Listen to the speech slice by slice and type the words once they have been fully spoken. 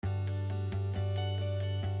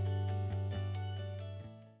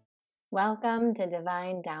Welcome to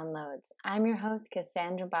Divine Downloads. I'm your host,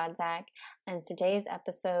 Cassandra Bodzak, and today's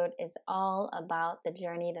episode is all about the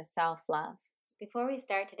journey to self-love. Before we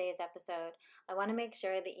start today's episode, I want to make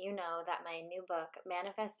sure that you know that my new book,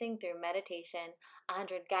 Manifesting Through Meditation,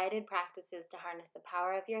 100 Guided Practices to Harness the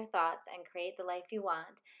Power of Your Thoughts and Create the Life You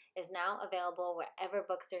Want, is now available wherever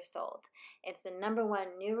books are sold. It's the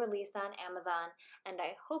 #1 new release on Amazon, and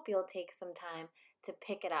I hope you'll take some time to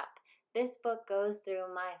pick it up. This book goes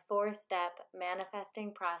through my 4-step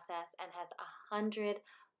manifesting process and has 100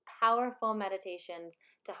 powerful meditations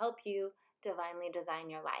to help you divinely design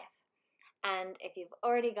your life. And if you've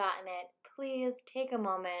already gotten it, please take a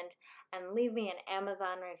moment and leave me an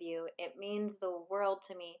Amazon review. It means the world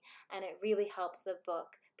to me, and it really helps the book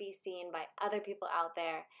be seen by other people out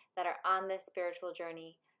there that are on this spiritual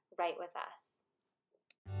journey right with us.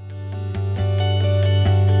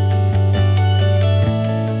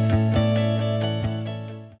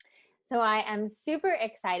 So I am super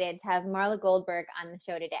excited to have Marla Goldberg on the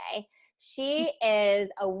show today. She is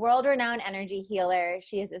a world-renowned energy healer.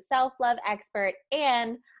 She is a self-love expert,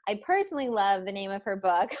 and I personally love the name of her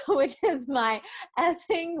book, which is My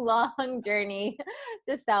Effing Long Journey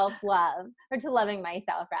to Self-Love, or to Loving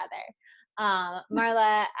Myself, rather.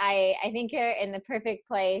 Marla, I think you're in the perfect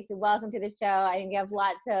place. Welcome to the show. I think you have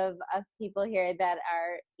lots of people here that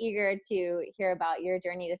are eager to hear about your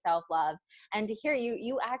journey to self-love. And to hear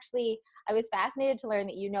you actually, I was fascinated to learn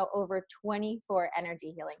that you know over 24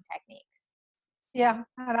 energy healing techniques. Yeah,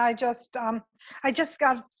 and I just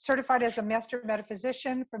got certified as a master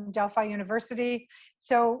metaphysician from Delphi University.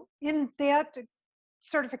 So in that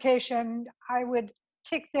certification, I would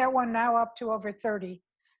kick that one now up to over 30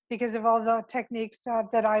 because of all the techniques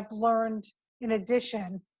that I've learned in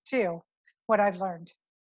addition to what I've learned.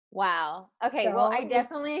 Wow. Okay, well, So I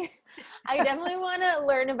definitely want to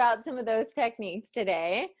learn about some of those techniques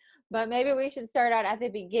today, but maybe we should start out at the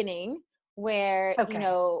beginning where, okay.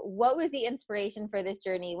 what was the inspiration for this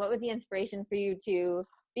journey? What was the inspiration for you to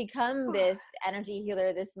become this energy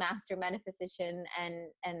healer, this master metaphysician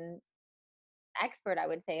and expert, I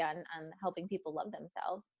would say, on helping people love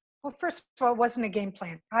themselves? Well, first of all, it wasn't a game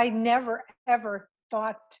plan. I never, ever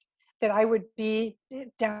thought that I would be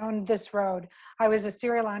down this road. I was a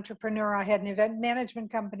serial entrepreneur. I had an event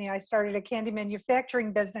management company. I started a candy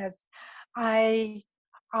manufacturing business. I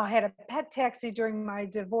had a pet taxi during my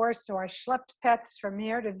divorce, so I schlepped pets from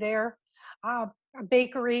here to there, a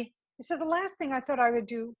bakery. So the last thing I thought I would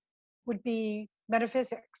do would be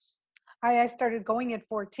metaphysics. I started going at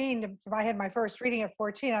 14. I had my first reading at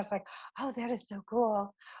 14. I was like, oh, that is so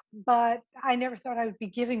cool. But I never thought I would be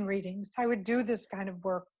giving readings. I would do this kind of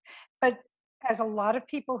work. But as a lot of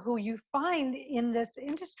people who you find in this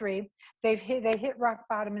industry, they hit rock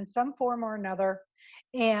bottom in some form or another.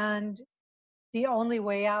 And the only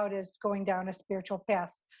way out is going down a spiritual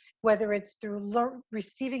path, whether it's through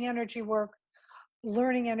receiving energy work,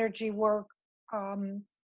 learning energy work. Um,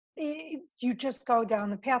 you just go down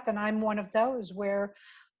the path, and I'm one of those where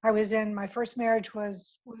I was in my first marriage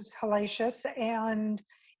was hellacious, and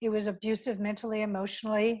it was abusive mentally,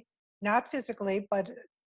 emotionally, not physically, but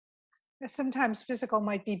sometimes physical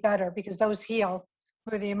might be better because those heal,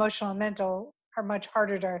 where the emotional and mental are much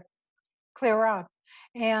harder to clear up.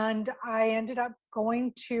 And I ended up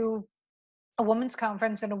going to a women's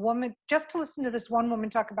conference, and a woman, just to listen to this one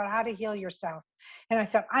woman talk about how to heal yourself. And I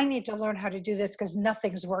thought, I need to learn how to do this because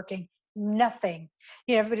nothing's working. Nothing.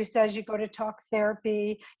 Everybody says you go to talk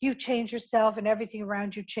therapy, you change yourself and everything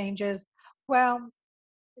around you changes. Well,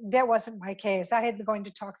 that wasn't my case. I had been going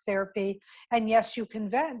to talk therapy, and yes, you can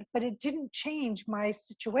vent, but it didn't change my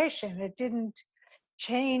situation. It didn't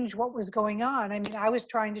change what was going on. I mean, I was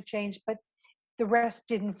trying to change, but the rest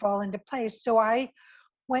didn't fall into place. So I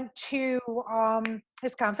went to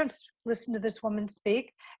this conference, listened to this woman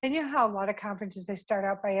speak. And you know how a lot of conferences, they start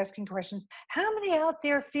out by asking questions. How many out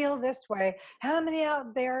there feel this way? How many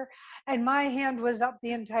out there? And my hand was up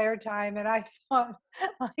the entire time, and I thought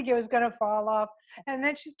like it was going to fall off. And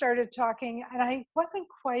then she started talking, and I wasn't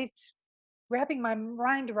quite wrapping my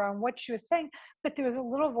mind around what she was saying, but there was a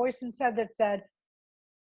little voice inside that said,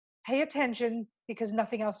 pay attention because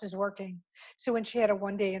nothing else is working. So when she had a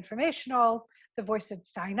one-day informational, the voice said,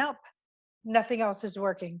 sign up. Nothing else is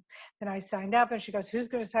working. Then I signed up, and she goes, who's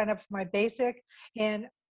going to sign up for my basic? And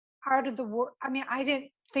out of the work, I mean, I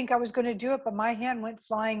didn't think I was going to do it, but my hand went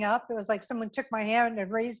flying up. It was like someone took my hand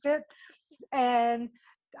and raised it. And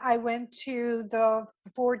I went to the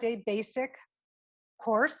 4-day basic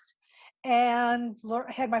course and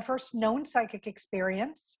had my first known psychic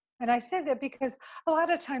experience. And I say that because a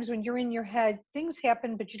lot of times when you're in your head, things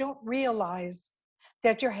happen, but you don't realize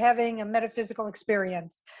that you're having a metaphysical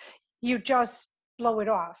experience. you just blow it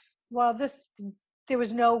off. Well, there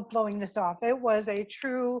was no blowing this off. It was a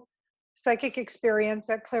true psychic experience,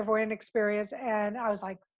 a clairvoyant experience. And I was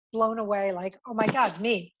like blown away, like, oh my God,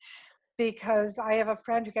 me. Because I have a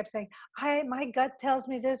friend who kept saying, my gut tells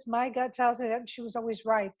me this, my gut tells me that. And she was always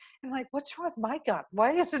right. And I'm like, what's wrong with my gut?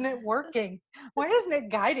 Why isn't it working? Why isn't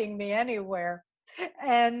it guiding me anywhere?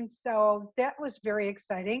 And so that was very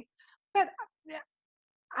exciting. But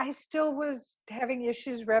I still was having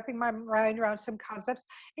issues wrapping my mind around some concepts.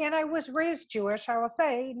 And I was raised Jewish, I will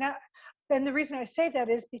say. Now, and the reason I say that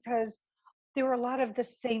is because there were a lot of the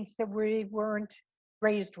saints that we weren't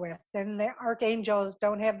raised with, and the archangels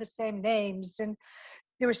don't have the same names. And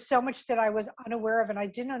there was so much that I was unaware of, and I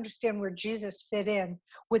didn't understand where Jesus fit in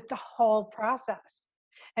with the whole process.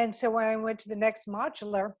 And so when I went to the next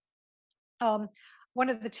modular, um, one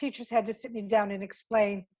of the teachers had to sit me down and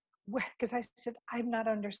explain, because I said, I'm not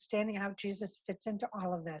understanding how Jesus fits into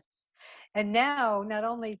all of this. And now, not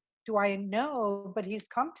only do I know, but he's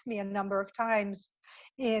come to me a number of times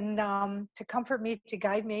in to comfort me, to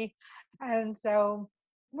guide me. And so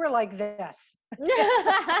we're like this.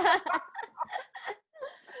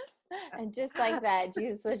 And just like that,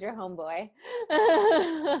 Jesus was your homeboy.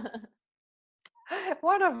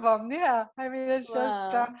 One of them, yeah. I mean, it's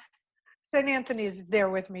just Wow. St. Anthony's there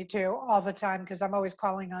with me too all the time because I'm always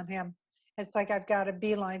calling on him. It's like I've got a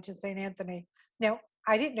beeline to St. Anthony. Now,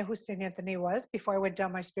 I didn't know who St. Anthony was before I went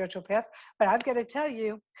down my spiritual path, but I've got to tell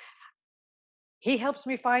you, he helps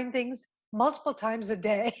me find things multiple times a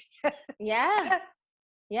day. Yeah.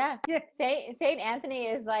 Yeah. Yeah, Saint Anthony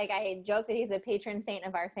is like, I joke that he's a patron saint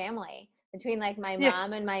of our family. Between like my yeah.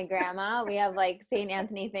 mom and my grandma, we have like Saint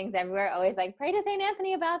Anthony things everywhere. Always like, pray to Saint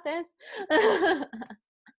Anthony about this.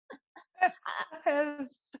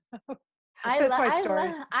 That's I that's love my I story.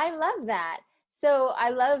 love I love that. So I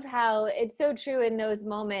love how it's so true in those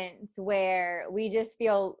moments where we just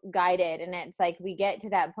feel guided, and it's like we get to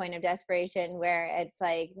that point of desperation where it's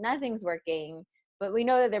like nothing's working, but we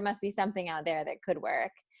know that there must be something out there that could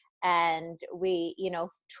work. And we,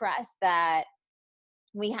 trust that.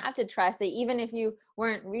 We have to trust that even if you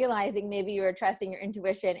weren't realizing, maybe you were trusting your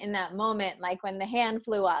intuition in that moment, like when the hand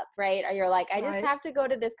flew up, right? Or you're like, I just Right. have to go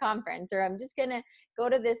to this conference, or I'm just going to go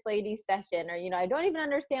to this lady's session, or, I don't even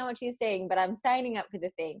understand what she's saying, but I'm signing up for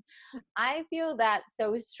the thing. I feel that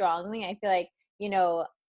so strongly. I feel like,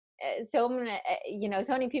 so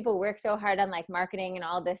many people work so hard on like marketing and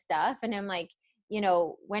all this stuff. And I'm like,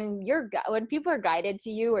 when people are guided to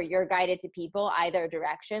you, or you're guided to people, either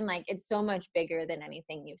direction, like it's so much bigger than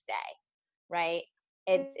anything you say, right?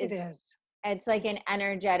 it's It it's is. it's like an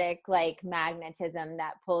energetic like magnetism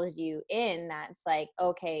that pulls you in, that's like,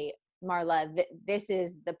 okay, Marla, this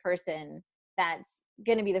is the person that's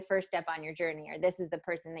going to be the first step on your journey, or this is the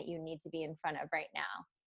person that you need to be in front of right now.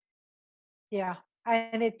 Yeah.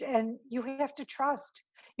 And you have to trust.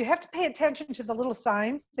 You have to pay attention to the little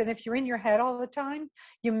signs. And if you're in your head all the time,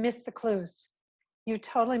 you miss the clues. You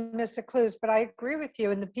totally miss the clues. But I agree with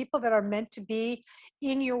you. And the people that are meant to be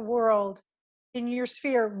in your world, in your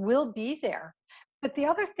sphere, will be there. But the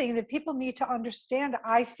other thing that people need to understand,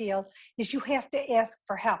 I feel, is you have to ask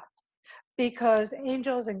for help, because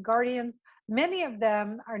angels and guardians, many of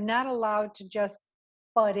them are not allowed to just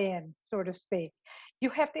butt in, so to speak. You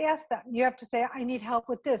have to ask them. You have to say, I need help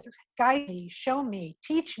with this. Guide me, show me,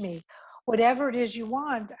 teach me, whatever it is you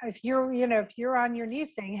want. If you're on your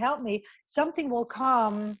knees saying, help me, something will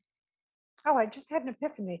come. Oh, I just had an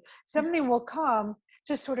epiphany. Something will come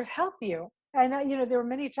to sort of help you. And there were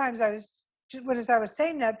many times as I was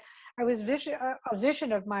saying that, I was a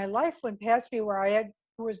vision of my life went past me where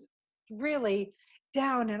was really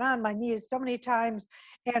down and on my knees so many times,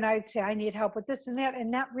 and I'd say, I need help with this and that, and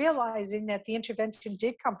not realizing that the intervention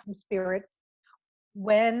did come from spirit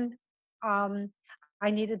when um, I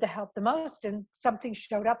needed the help the most, and something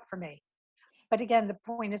showed up for me. But again, the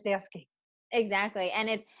point is asking. Exactly.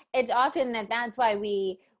 And it's often that's why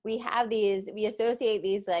we associate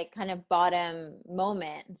these like kind of bottom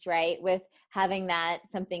moments, right, with having that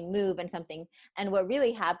something move and something. And what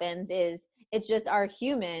really happens is it's just our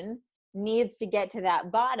human needs to get to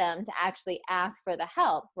that bottom to actually ask for the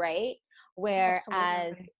help, right? Whereas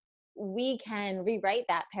Absolutely. we can rewrite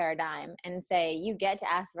that paradigm and say, you get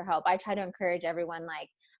to ask for help. I try to encourage everyone, like,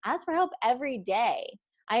 ask for help every day.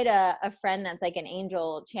 I had a friend that's like an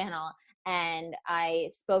angel channel, and I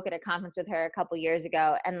spoke at a conference with her a couple years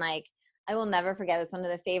ago, and like I will never forget this. One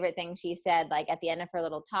of the favorite things she said, like at the end of her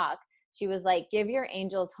little talk, she was like, give your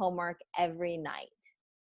angels homework every night.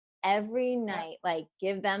 Every Yeah. night, like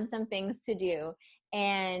give them some things to do.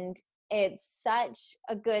 And it's such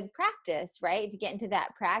a good practice, right, to get into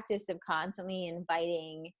that practice of constantly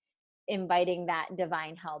inviting inviting that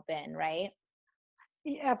divine help in, right?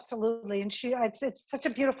 Absolutely. And it's such a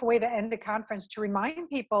beautiful way to end a conference, to remind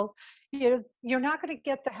people, you're not going to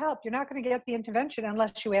get the help. You're not going to get the intervention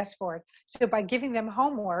unless you ask for it. So by giving them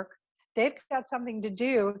homework, they've got something to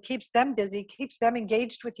do, keeps them busy, keeps them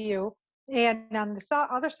engaged with you. And on the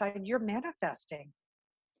other side, you're manifesting.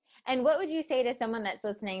 And what would you say to someone that's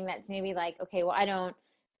listening that's maybe like, okay, well, I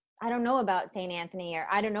don't know about St. Anthony, or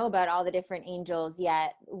I don't know about all the different angels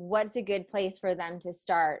yet. What's a good place for them to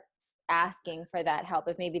start asking for that help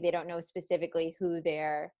if maybe they don't know specifically who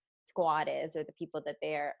their squad is or the people that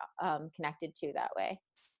they're connected to that way?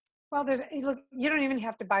 Well, look, you don't even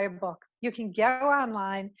have to buy a book. You can go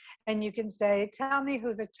online and you can say, tell me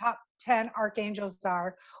who the top 10 archangels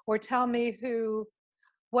are, or tell me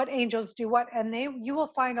what angels do what, and you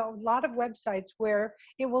will find a lot of websites where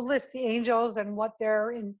it will list the angels and what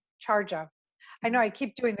they're in charge of. I know I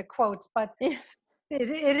keep doing the quotes, but Yeah.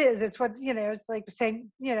 it's what, it's like saying,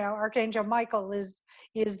 Archangel Michael is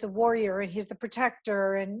the warrior, and he's the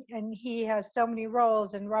protector, and he has so many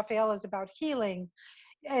roles, and Raphael is about healing.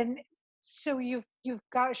 And so you've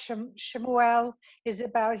got Shemuel is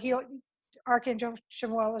about heal. Archangel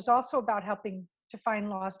Shemuel is also about helping to find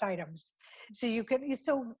lost items. So you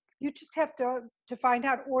just have to find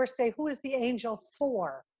out, or say, who is the angel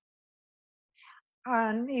for?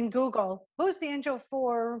 On in Google, who's the angel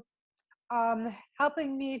for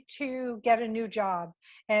helping me to get a new job?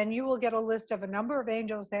 And you will get a list of a number of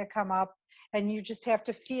angels that come up, and you just have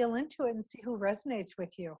to feel into it and see who resonates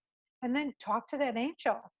with you, and then talk to that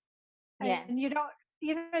angel. Yeah.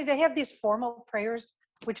 And they have these formal prayers,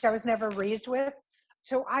 which I was never raised with.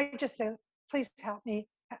 So I just say, please help me.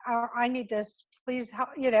 I need this. Please help,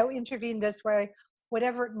 intervene this way,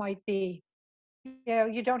 whatever it might be.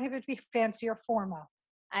 You don't have to be fancy or formal.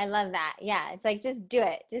 I love that. Yeah. It's like, just do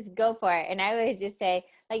it, just go for it. And I always just say,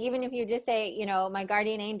 like, even if you just say, my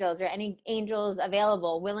guardian angels or any angels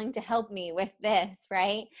available willing to help me with this,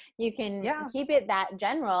 right? You can Yeah, keep it that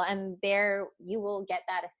general, and there you will get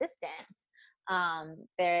that assistance.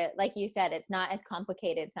 There, like you said, it's not as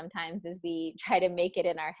complicated sometimes as we try to make it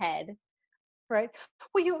in our head. right.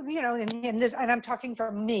 Well, in this, and I'm talking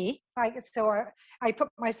for me. I put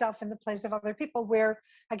myself in the place of other people where,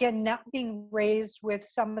 again, not being raised with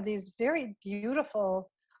some of these very beautiful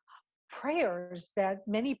prayers that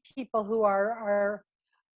many people who are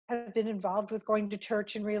have been involved with going to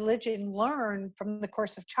church and religion learn from the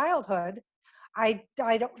course of childhood. I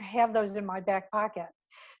don't have those in my back pocket.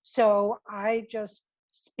 So I just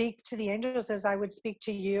speak to the angels as I would speak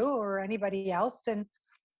to you or anybody else. And,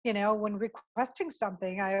 when requesting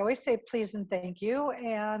something, I always say please and thank you.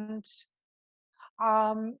 And,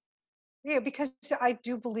 um, because I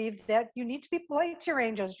do believe that you need to be polite to your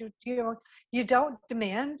angels. You don't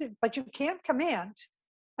demand, but you can't command.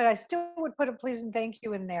 But I still would put a please and thank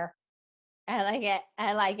you in there. I like it.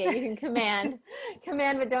 I like it. You can command,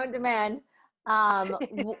 command, but don't demand.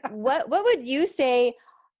 What would you say,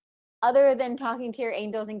 other than talking to your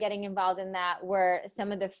angels and getting involved in that, were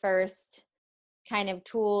some of the first kind of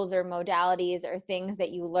tools or modalities or things that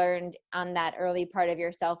you learned on that early part of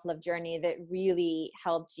your self-love journey that really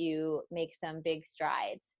helped you make some big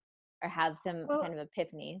strides or have some Well, kind of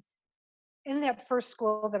epiphanies? in that first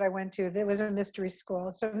school that I went to, there was a mystery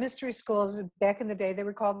school. So mystery schools, back in the day, they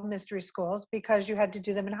were called mystery schools because you had to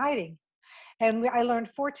do them in hiding. And I learned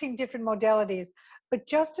 14 different modalities. But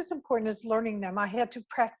just as important as learning them, I had to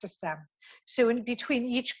practice them. So in between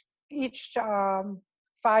each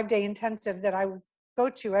 5-day intensive that I would go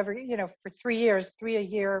to every, for 3 years, three a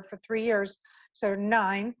year for 3 years, so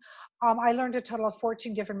 9. I learned a total of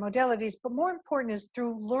 14 different modalities. But more important is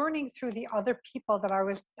through learning through the other people that I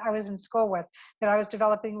was in school with, that I was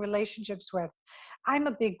developing relationships with. I'm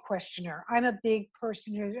a big questioner. I'm a big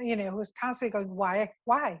person who's constantly going, why,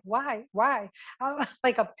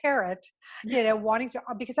 like a parrot, wanting to,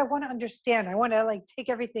 because I want to understand. I want to like take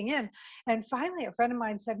everything in. And finally, a friend of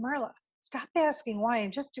mine said, Marla, stop asking why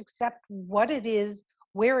and just accept what it is,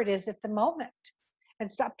 where it is at the moment, and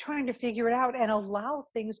stop trying to figure it out and allow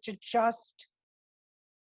things to just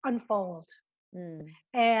unfold. Mm.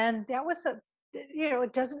 And that was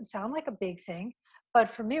it doesn't sound like a big thing, but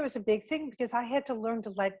for me, it was a big thing because I had to learn to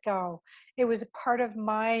let go. It was a part of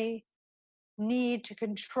my need to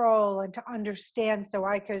control and to understand so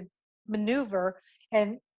I could maneuver.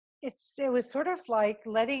 And it was sort of like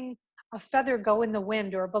letting a feather go in the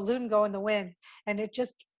wind or a balloon go in the wind, and it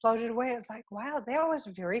just floated away. It was like, wow, that was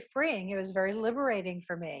very freeing. It was very liberating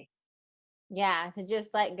for me. Yeah, to just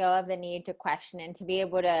let go of the need to question and to be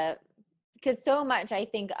able to, because so much I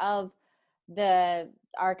think of the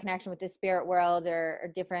our connection with the spirit world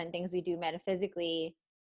or different things we do metaphysically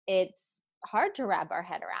it's hard to wrap our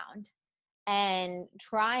head around. And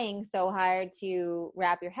trying so hard to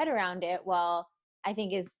wrap your head around it, well, I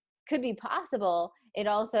think is could be possible, it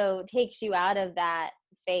also takes you out of that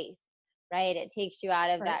faith, right? It takes you out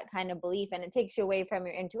of Right. that kind of belief, and it takes you away from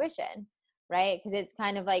your intuition, right? Because it's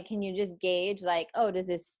kind of like, can you just gauge like, oh, does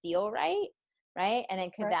this feel right? Right? And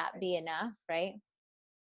it could Right. that be enough, right?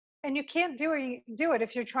 And you can't do it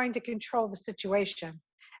if you're trying to control the situation.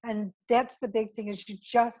 And that's the big thing, is you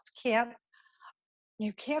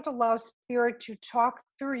can't allow spirit to talk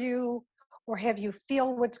through you or have you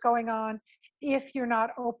feel what's going on if you're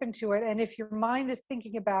not open to it. And if your mind is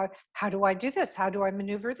thinking about, how do I do this? How do I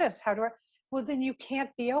maneuver this? How do I? Well, then you can't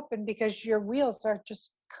be open because your wheels are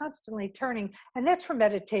just constantly turning. And that's where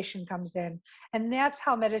meditation comes in. And that's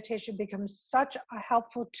how meditation becomes such a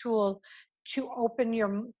helpful tool to open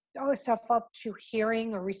yourself up to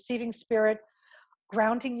hearing or receiving spirit,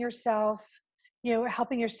 grounding yourself,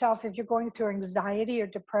 helping yourself if you're going through anxiety or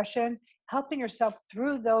depression, helping yourself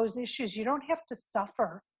through those issues. You don't have to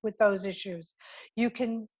suffer with those issues. You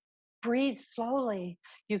can breathe slowly.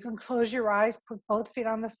 You can close your eyes, put both feet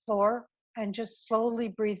on the floor, and just slowly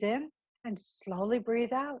breathe in and slowly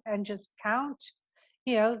breathe out and just count,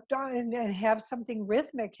 and have something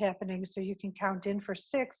rhythmic happening. So you can count in for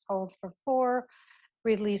 6, hold for 4,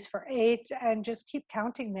 release for 8, and just keep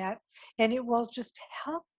counting that. And it will just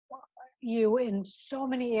help you in so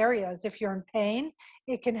many areas. If you're in pain,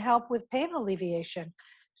 it can help with pain alleviation.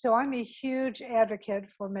 So I'm a huge advocate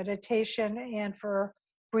for meditation and for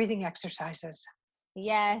breathing exercises.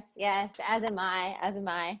 Yes, yes, as am I, as am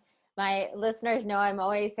I. My listeners know I'm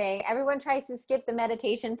always saying everyone tries to skip the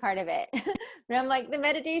meditation part of it. And I'm like, the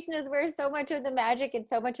meditation is where so much of the magic and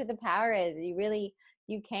so much of the power is.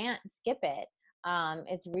 You can't skip it.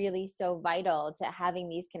 It's really so vital to having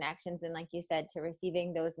these connections, and like you said, to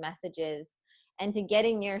receiving those messages and to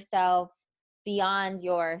getting yourself beyond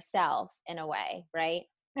yourself in a way, right?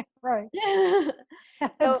 Right. So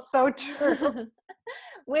That's so true.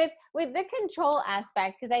 with the control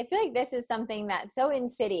aspect, because I feel like this is something that's so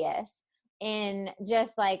insidious in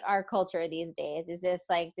just like our culture these days, is this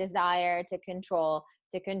like desire to control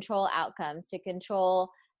outcomes, to control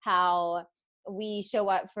how we show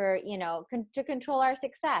up for, to control our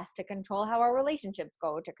success, to control how our relationships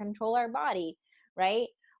go, to control our body, right?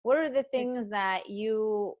 What are the things that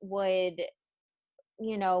you would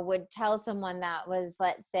tell someone that was,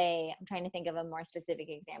 let's say, I'm trying to think of a more specific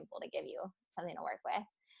example to give you something to work with.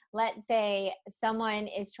 Let's say someone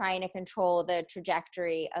is trying to control the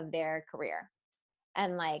trajectory of their career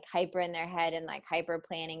and like hyper in their head and like hyper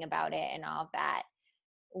planning about it and all of that.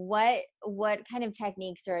 What kind of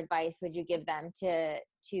techniques or advice would you give them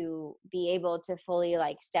to be able to fully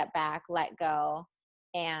like step back, let go,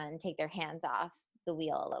 and take their hands off the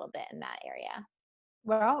wheel a little bit in that area?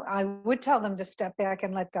 Well, I would tell them to step back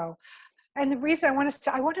and let go. And the reason I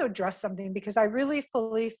want to address something, because I really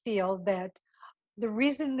fully feel that the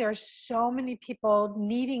reason there's so many people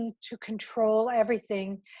needing to control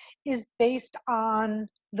everything is based on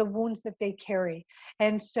the wounds that they carry.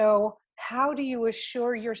 And so, how do you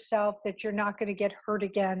assure yourself that you're not going to get hurt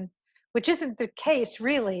again? Which isn't the case,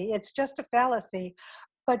 really. It's just a fallacy.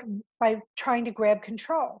 But by trying to grab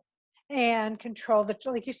control and control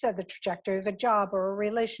like you said, the trajectory of a job or a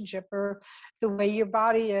relationship or the way your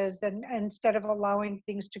body is, and instead of allowing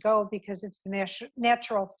things to go because it's the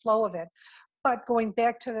natural flow of it. But going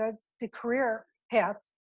back to the career path,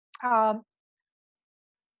 um,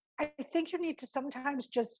 I think you need to sometimes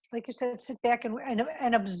just, like you said, sit back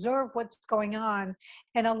and observe what's going on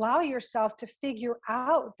and allow yourself to figure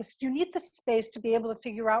out this. You need the space to be able to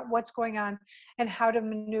figure out what's going on and how to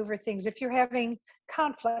maneuver things. If you're having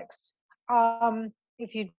conflicts,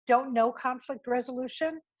 if you don't know conflict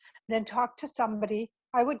resolution, then talk to somebody.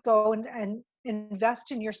 I would go and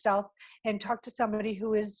invest in yourself and talk to somebody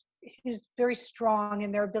who's very strong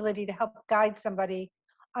in their ability to help guide somebody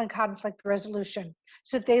on conflict resolution,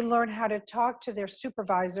 so they learn how to talk to their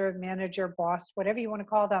supervisor, manager, boss, whatever you want to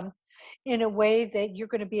call them, in a way that you're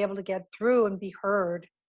going to be able to get through and be heard.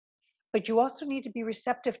 But you also need to be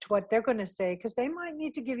receptive to what they're going to say, because they might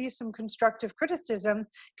need to give you some constructive criticism,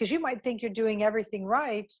 because you might think you're doing everything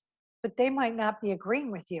right, but they might not be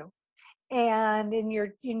agreeing with you. And in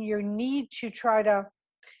your need to try to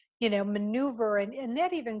maneuver, and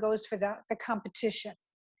that even goes for the competition,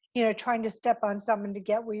 trying to step on someone to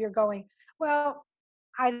get where you're going. Well,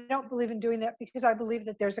 I don't believe in doing that, because I believe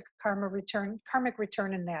that there's a karmic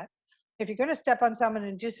return in that. If you're going to step on someone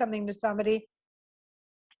and do something to somebody,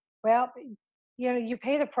 well, you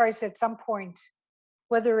pay the price at some point,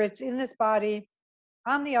 whether it's in this body,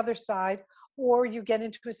 on the other side, or you get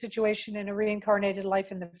into a situation in a reincarnated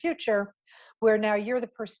life in the future where now you're the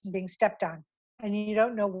person being stepped on and you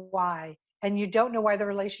don't know why, and you don't know why the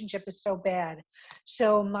relationship is so bad.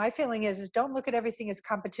 So my feeling is don't look at everything as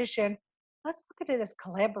competition. Let's look at it as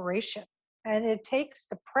collaboration. And it takes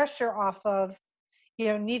the pressure off of,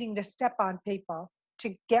 needing to step on people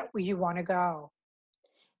to get where you want to go.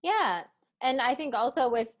 Yeah. And I think also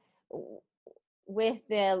with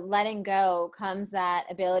the letting go comes that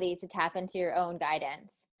ability to tap into your own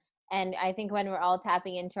guidance. And I think when we're all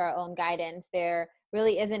tapping into our own guidance, there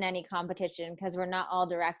really isn't any competition because we're not all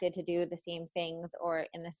directed to do the same things or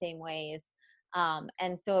in the same ways.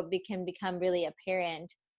 And so can become really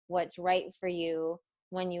apparent what's right for you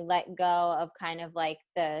when you let go of kind of like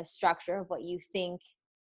the structure of what you think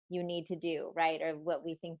you need to do, right? Or what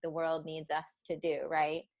we think the world needs us to do,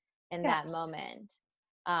 right? In that Yes. moment.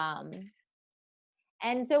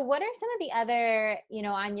 And so what are some of the other,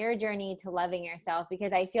 on your journey to loving yourself?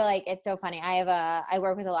 Because I feel like it's so funny. I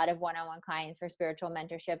work with a lot of one-on-one clients for spiritual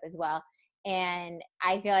mentorship as well. And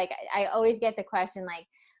I feel like I always get the question like,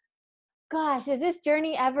 gosh, is this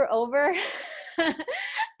journey ever over?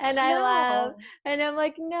 And I laugh No. and I'm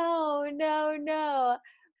like, no, no, no.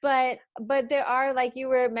 But there are, like you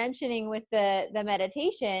were mentioning with the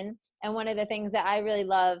meditation, and one of the things that I really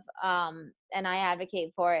love and I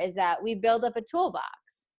advocate for is that we build up a toolbox,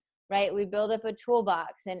 right? We build up a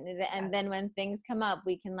toolbox, and then when things come up,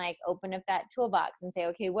 we can like open up that toolbox and say,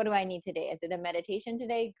 okay, what do I need today? Is it a meditation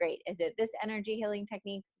today? Great. Is it this energy healing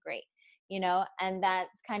technique? Great. And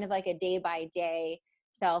that's kind of like a day by day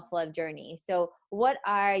self-love journey. So what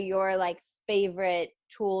are your like favorite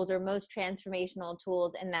tools or most transformational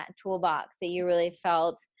tools in that toolbox that you really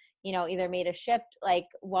felt, either made a shift like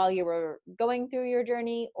while you were going through your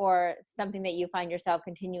journey, or something that you find yourself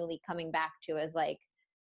continually coming back to as like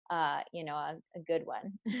a good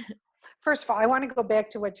one? First of all, I want to go back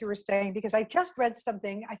to what you were saying because I just read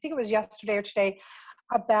something, I think it was yesterday or today,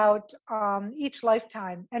 about each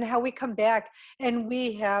lifetime and how we come back and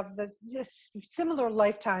we have the similar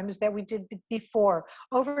lifetimes that we did before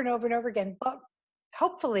over and over and over again. But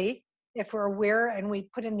hopefully, if we're aware and we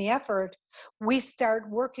put in the effort, we start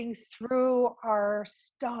working through our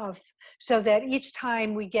stuff so that each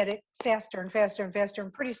time we get it faster and faster and faster.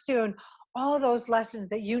 And pretty soon, all those lessons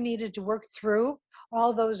that you needed to work through,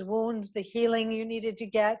 all those wounds, the healing you needed to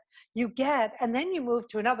get, you get, and then you move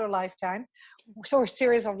to another lifetime, so a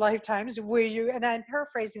series of lifetimes where you, and I'm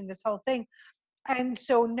paraphrasing this whole thing. And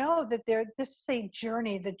so know that this is a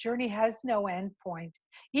journey. The journey has no end point.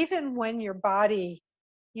 Even when your body,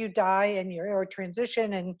 you die and you're or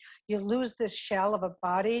transition and you lose this shell of a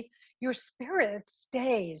body, your spirit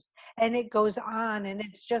stays and it goes on. And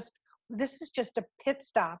this is just a pit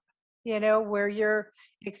stop, where you're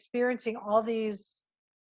experiencing all these,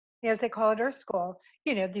 as they call it, Earth School,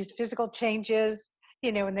 these physical changes,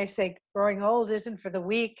 and they say growing old isn't for the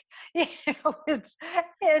weak. It's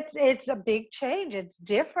a big change. It's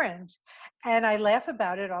different. And I laugh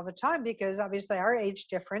about it all the time because obviously our age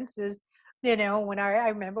difference is, when I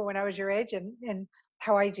remember when I was your age and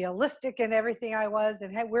how idealistic and everything I was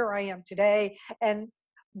and where I am today.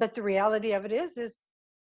 But the reality of it is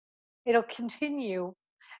it'll continue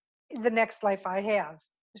the next life I have.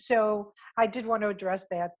 So I did want to address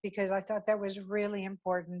that because I thought that was really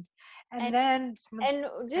important. And and then, and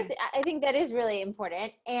just okay, I think that is really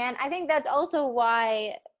important, and I think that's also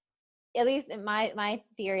why, at least in my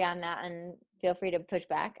theory on that, and feel free to push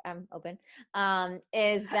back, I'm open,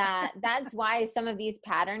 is that that's why some of these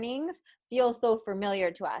patternings feel so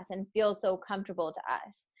familiar to us and feel so comfortable to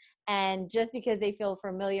us. And just because they feel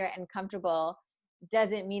familiar and comfortable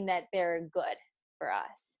doesn't mean that they're good for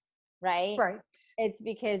us, right? right. It's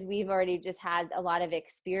because we've already just had a lot of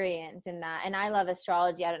experience in that. And I love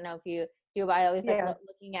astrology. I don't know if you do, but I always like Yes.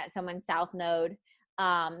 looking at someone's south node,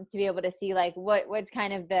 to be able to see like what's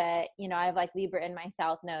kind of the, I have like Libra in my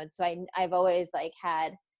south node. So I've always like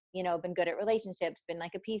had, been good at relationships, been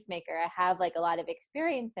like a peacemaker. I have like a lot of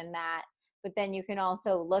experience in that. But then you can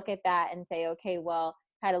also look at that and say, okay, well,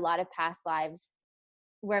 had a lot of past lives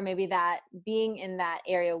where maybe that being in that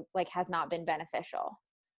area like has not been beneficial,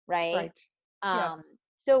 right? Right. um Yes.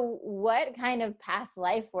 so what kind of past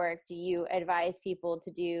life work do you advise people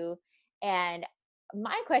to do? And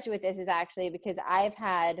my question with this is actually because I've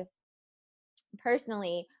had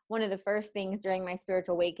personally one of the first things during my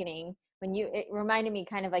spiritual awakening, when it reminded me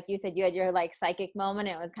kind of like you said, you had your like psychic moment,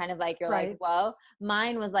 it was kind of like you're like, Right. whoa.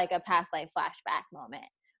 Mine was like a past life flashback moment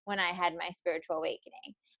when I had my spiritual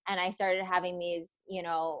awakening, and I started having these,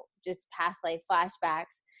 just past life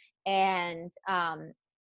flashbacks. And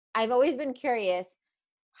I've always been curious,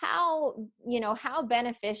 how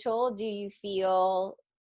beneficial do you feel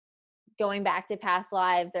going back to past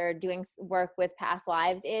lives or doing work with past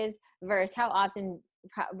lives is versus how often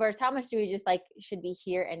versus how much do we just like should be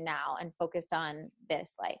here and now and focused on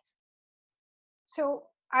this life? So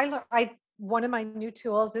I one of my new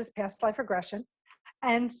tools is past life regression.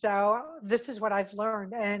 And so this is what I've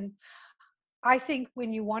learned. And I think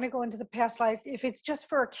when you want to go into the past life, if it's just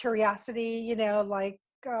for a curiosity, like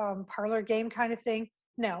parlor game kind of thing,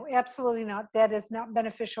 no, absolutely not. That is not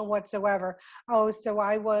beneficial whatsoever. Oh, so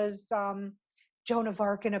I was Joan of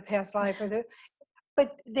Arc in a past life,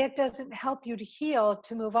 but that doesn't help you to heal,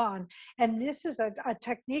 to move on. And this is a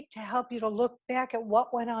technique to help you to look back at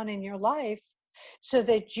what went on in your life so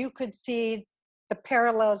that you could see the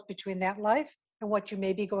parallels between that life and what you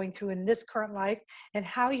may be going through in this current life and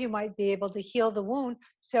how you might be able to heal the wound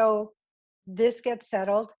so this gets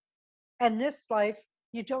settled and this life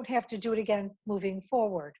you don't have to do it again moving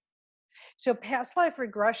forward. So past life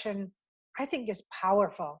regression, I think, is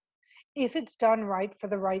powerful if it's done right for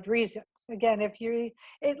the right reasons. Again, if you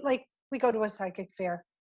it like we go to a psychic fair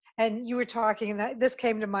and you were talking, and this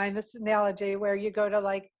came to mind, this analogy where you go to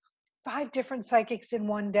like 5 different psychics in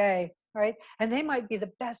one day, right? And they might be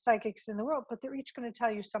the best psychics in the world, but they're each going to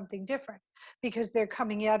tell you something different because they're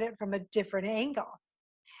coming at it from a different angle.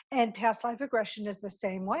 And past life regression is the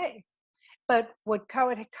same way. But what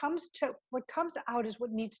comes out is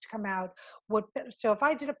what needs to come out. So if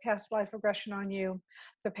I did a past life regression on you,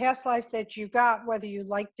 the past life that you got, whether you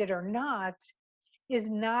liked it or not, is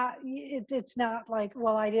not it's not like,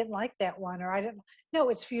 well, I didn't like that one, or I didn't. No,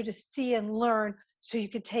 it's for you to see and learn so you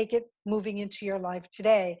could take it moving into your life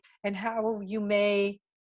today, and how you may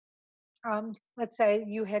let's say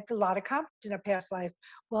you had a lot of conflict in a past life.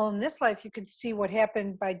 Well, in this life you could see what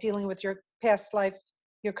happened by dealing with your past life,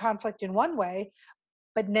 your conflict, in one way.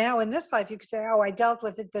 But now in this life you could say, oh, I dealt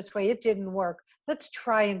with it this way, it didn't work, let's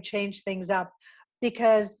try and change things up.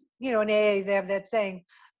 Because in AA they have that saying,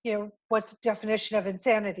 what's the definition of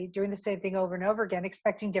insanity? Doing the same thing over and over again,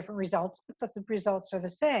 expecting different results, but the results are the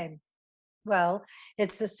same. Well,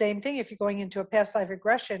 it's the same thing if you're going into a past life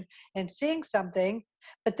regression and seeing something,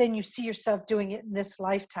 but then you see yourself doing it in this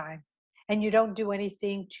lifetime and you don't do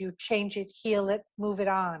anything to change it, heal it, move it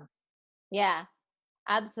on. Yeah,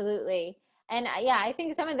 absolutely. And yeah, I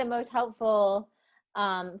think some of the most helpful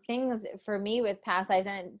things for me with past lives,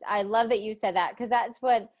 and I love that you said that because that's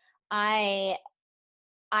what I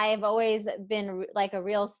I've always been like a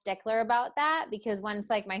real stickler about that, because once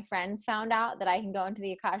like my friends found out that I can go into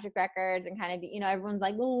the Akashic records and kind of everyone's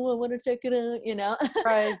like, oh, I want to check it out.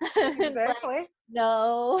 Right. It's like, Exactly.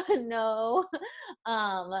 no, no.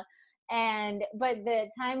 Um, but the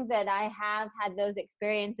times that I have had those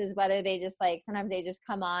experiences, whether they just like, sometimes they just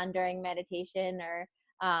come on during meditation or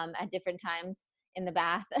at different times in the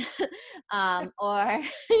bath, or,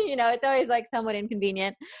 it's always like somewhat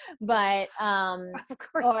inconvenient, but, Of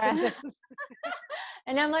course or it is.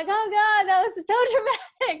 and I'm like, oh God, that was so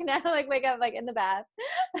dramatic. Now I like wake up like in the bath.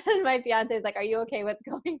 And my fiance is like, are you okay? What's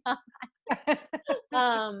going on?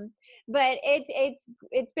 But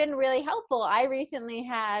it's been really helpful. I recently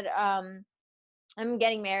had I'm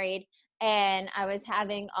getting married, and I was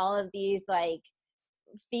having all of these like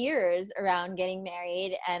fears around getting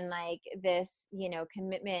married and like this,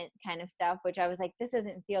 commitment kind of stuff, which I was like, this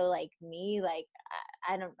doesn't feel like me. Like,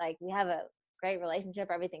 I don't like, we have a great relationship.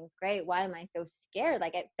 Everything's great. Why am I so scared?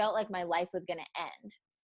 Like, it felt like my life was going to end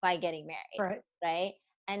by getting married. Right. Right.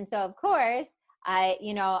 And so, of course, I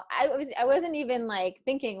wasn't even like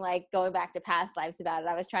thinking like going back to past lives about it.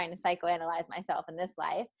 I was trying to psychoanalyze myself in this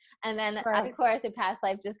life. And then, of Right. course, a past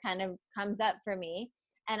life just kind of comes up for me,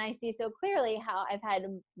 and I see so clearly how I've had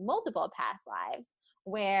multiple past lives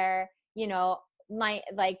where, my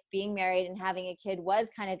like being married and having a kid was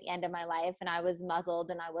kind of the end of my life, and I was muzzled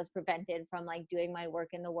and I was prevented from like doing my work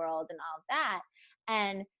in the world and all of that.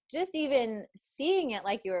 And just even seeing it,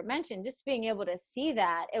 like you were mentioned, just being able to see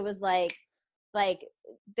that, it was like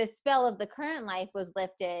the spell of the current life was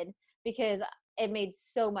lifted, because it made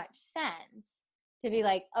so much sense to be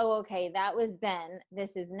like, oh, okay, that was then,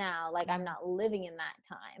 this is now. Like, I'm not living in that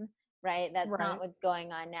time, right? That's not Right. what's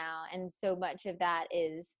going on now. And so much of that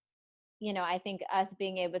is, I think us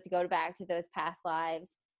being able to go back to those past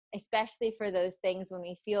lives, especially for those things when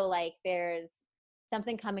we feel like there's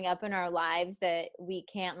something coming up in our lives that we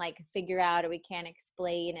can't like figure out or we can't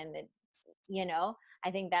explain. And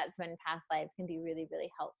I think that's when past lives can be really,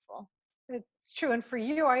 really helpful. It's true. And for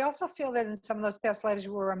you, I also feel that in some of those past lives,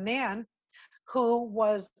 you were a man who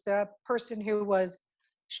was the person who was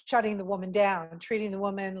shutting the woman down, treating the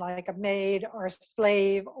woman like a maid or a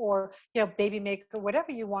slave or, baby maker,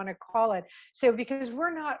 whatever you want to call it. So because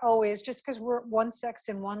we're not always, just because we're one sex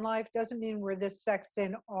in one life doesn't mean we're this sex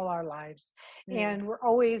in all our lives. Mm. And we're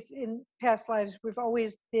always, in past lives, we've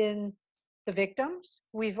always been the victims.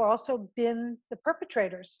 We've also been the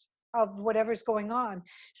perpetrators of whatever's going on.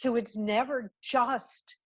 So it's never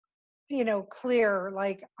just, clear,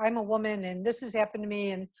 like I'm a woman and this has happened to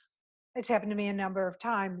me and it's happened to me a number of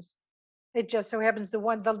times. It just so happens the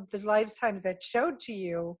lifetimes that showed to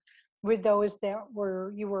you were those that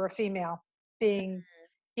you were a female being,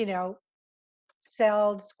 you know,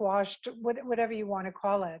 celled, squashed, whatever you want to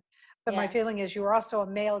call it. But my Yeah. feeling is you were also a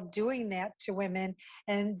male doing that to women,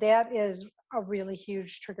 and that is a really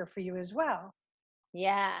huge trigger for you as well.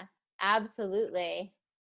 Yeah. Absolutely.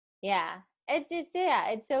 Yeah.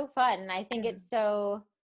 It's so fun. And I think Yeah.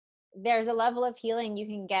 there's a level of healing you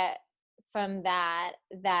can get from that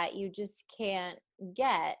you just can't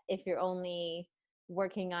get if you're only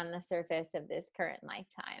working on the surface of this current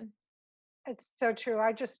lifetime. It's so true.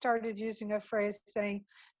 I just started using a phrase saying,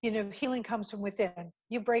 healing comes from within.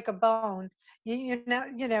 You break a bone,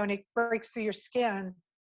 and it breaks through your skin.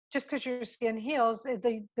 Just because your skin heals,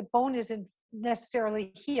 the bone isn't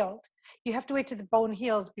necessarily healed. You have to wait till the bone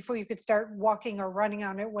heals before you could start walking or running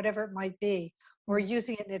on it, whatever it might be, or Mhm.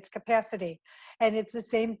 using it in its capacity. And it's the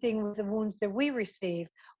same thing with the wounds that we receive,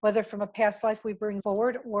 whether from a past life we bring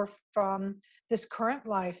forward or from this current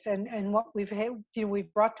life and what we've had,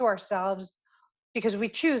 we've brought to ourselves because we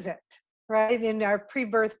choose it, right? In our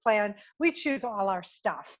pre-birth plan, we choose all our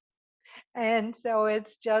stuff. And so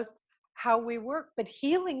it's just how we work, but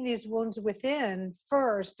healing these wounds within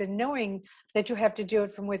first and knowing that you have to do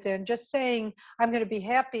it from within. Just saying, I'm going to be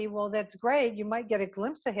happy, well, that's great. You might get a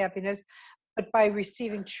glimpse of happiness, but by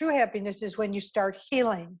receiving true happiness is when you start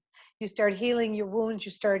healing. You start healing your wounds,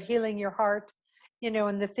 you start healing your heart,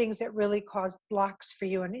 and the things that really cause blocks for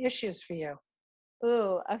you and issues for you.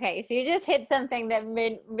 Ooh, okay. So you just hit something that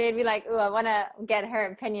made me like, ooh, I want to get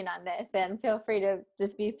her opinion on this, and feel free to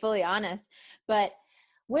just be fully honest. But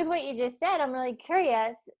with what you just said, I'm really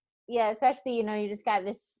curious. Yeah, especially, you just got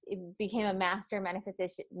this, it became a master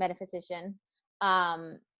metaphysician.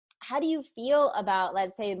 Um, how do you feel about,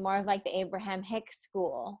 let's say, more of like the Abraham Hicks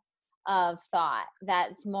school of thought?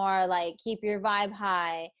 That's more like keep your vibe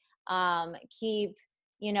high, keep,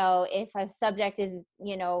 if a subject is,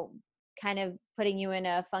 kind of putting you in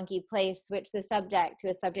a funky place, switch the subject to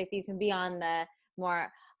a subject that you can be on the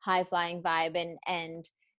more high flying vibe, and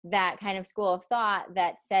that kind of school of thought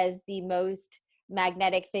that says the most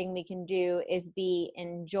magnetic thing we can do is be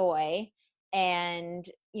in joy, and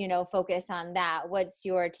focus on that. What's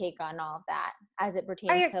your take on all of that as it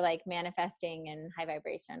pertains I to like manifesting and high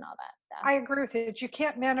vibration, all that stuff? I agree with it. You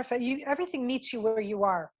can't manifest. Everything meets you where you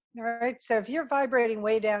are. All right. So if you're vibrating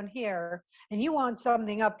way down here and you want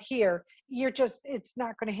something up here, it's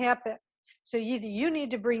not going to happen. So either you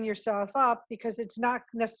need to bring yourself up because it's not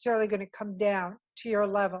necessarily going to come down to your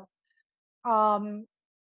level. Um,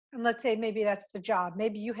 and let's say maybe that's the job.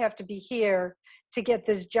 Maybe you have to be here to get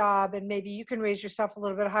this job, and maybe you can raise yourself a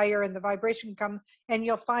little bit higher and the vibration can come and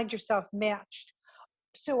you'll find yourself matched.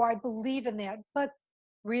 So I believe in that. But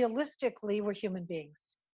realistically, we're human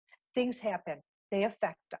beings. Things happen, they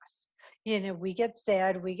affect us. We get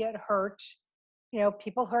sad, we get hurt.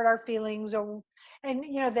 People hurt our feelings, and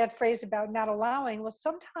that phrase about not allowing. Well,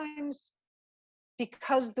 sometimes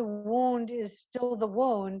because the wound is still the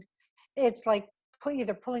wound, it's like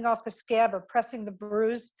either pulling off the scab or pressing the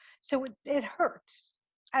bruise. So it hurts.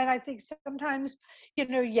 And I think sometimes,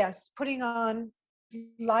 yes, putting on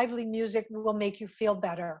lively music will make you feel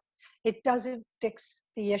better. It doesn't fix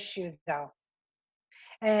the issue though.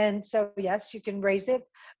 And so, yes, you can raise it,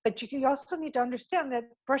 but you also need to understand that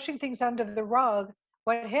brushing things under the rug,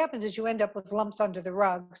 what happens is you end up with lumps under the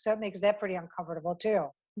rug. So it makes that pretty uncomfortable too.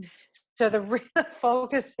 So the real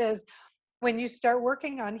focus is when you start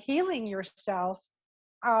working on healing yourself,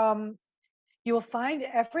 um, you will find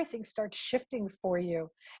everything starts shifting for you.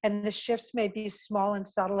 And the shifts may be small and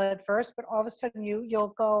subtle at first, but all of a sudden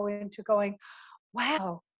you'll go into going,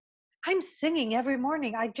 wow, I'm singing every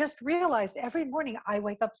morning. I just realized every morning I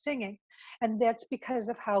wake up singing. And that's because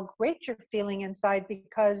of how great you're feeling inside.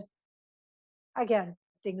 Because again,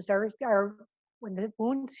 things are when the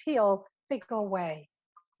wounds heal, they go away,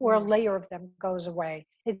 or a Mm. layer of them goes away.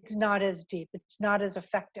 It's not as deep, it's not as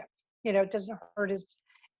effective. It doesn't hurt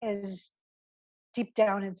as deep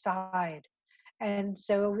down inside. And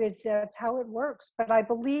so that's how it works. But I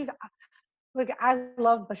believe, look, I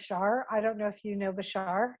love Bashar. I don't know if you know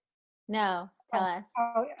Bashar. No, tell us.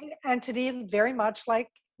 Entity very much like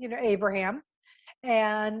Abraham,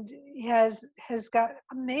 and has got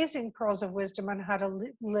amazing pearls of wisdom on how to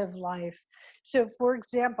live life. So, for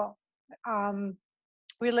example, um,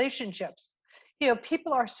 relationships.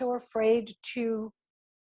 People are so afraid to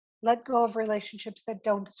let go of relationships that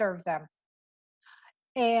don't serve them.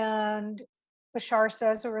 And Bashar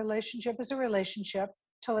says a relationship is a relationship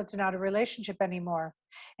till it's not a relationship anymore.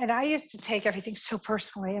 And I used to take everything so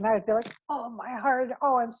personally, and I would be like, oh, my heart,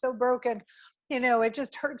 oh, I'm so broken. It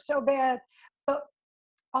just hurts so bad. But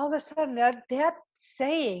all of a sudden, that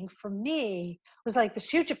saying for me was like this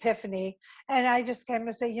huge epiphany. And I just came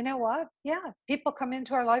to say, you know what? Yeah, people come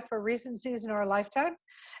into our life for a reason, season, or a lifetime.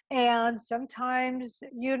 And sometimes,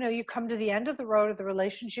 you come to the end of the road of the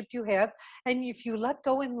relationship you have. And if you let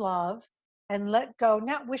go in love and let go,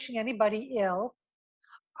 not wishing anybody ill,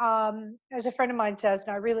 as a friend of mine says,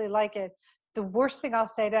 and I really like it, the worst thing I'll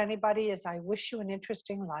say to anybody is, I wish you an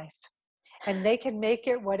interesting life. And they can make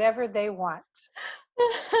it whatever they want.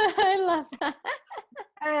 I love that.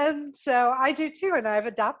 And so I do too, and I've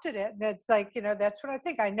adopted it. And it's like, that's what I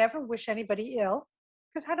think. I never wish anybody ill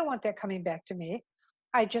because I don't want that coming back to me.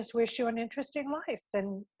 I just wish you an interesting life,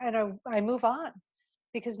 and I move on,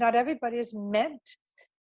 because not everybody is meant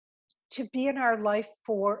to be in our life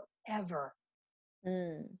forever.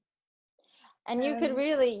 Mm. And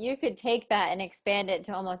And you could take that and expand it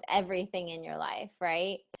to almost everything in your life,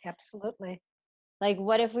 right? absolutely. Like,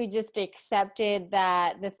 what if we just accepted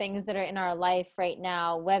that the things that are in our life right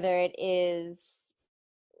now, whether it is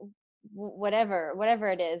whatever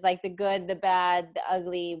it is, like the good, the bad, the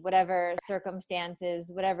ugly, whatever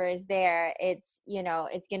circumstances, whatever is there, it's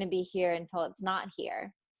going to be here until it's not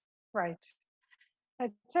here. Right.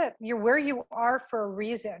 That's it. You're where you are for a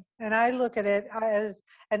reason. And I look at it as,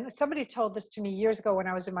 and somebody told this to me years ago when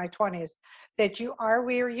I was in my 20s, that you are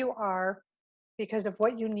where you are because of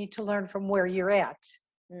what you need to learn from where you're at.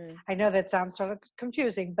 Mm. I know that sounds sort of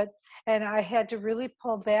confusing, and I had to really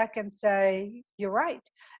pull back and say, you're right.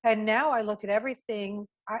 And now I look at everything,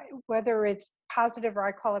 whether it's positive or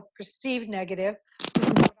I call it perceived negative.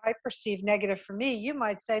 What I perceive negative for me, you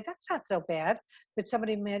might say that's not so bad, but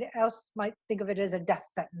somebody else might think of it as a death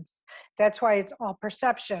sentence. That's why it's all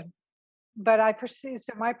perception. But I perceive,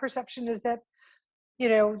 so my perception is that,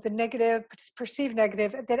 the negative, perceived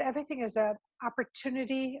negative, that everything is an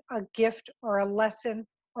opportunity, a gift, or a lesson,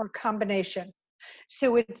 or a combination.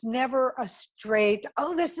 So it's never a straight,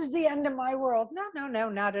 oh, this is the end of my world. No, no, no,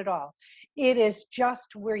 not at all. It is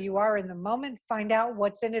just where you are in the moment. Find out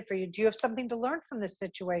what's in it for you. Do you have something to learn from this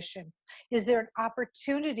situation? Is there an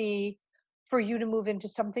opportunity for you to move into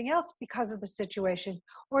something else because of the situation?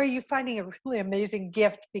 Or are you finding a really amazing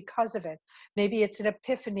gift because of it? Maybe it's an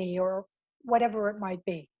epiphany or whatever it might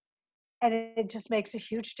be. And it just makes a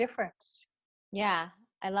huge difference. Yeah,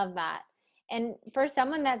 I love that. And for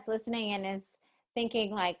someone that's listening and is thinking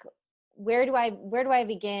like, where do I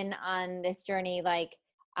begin on this journey? Like,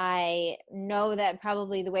 I know that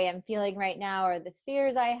probably the way I'm feeling right now, or the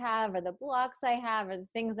fears I have, or the blocks I have, or the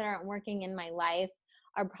things that aren't working in my life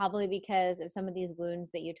are probably because of some of these wounds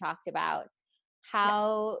that you talked about. Yes.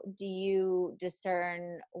 How do you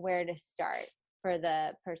discern where to start for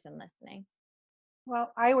the person listening?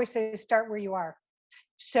 Well, I always say start where you are.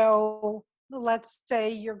 So let's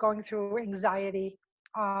say you're going through anxiety.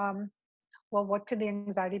 Um, well, what could the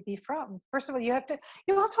anxiety be from? First of all, you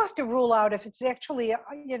also have to rule out if it's actually,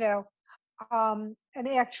 an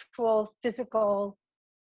actual physical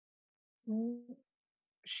mm,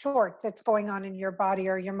 short that's going on in your body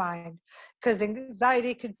or your mind. Because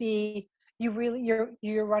anxiety could be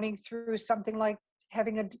you're running through something like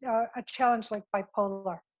having a challenge like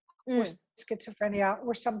bipolar or Mm. schizophrenia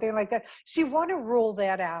or something like that. So you want to rule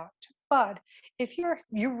that out. But if you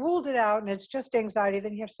ruled it out and it's just anxiety,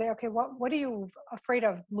 then you have to say, okay, what are you afraid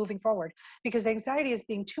of moving forward? Because anxiety is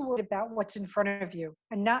being too worried about what's in front of you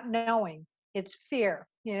and not knowing. It's fear,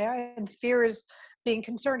 and fear is being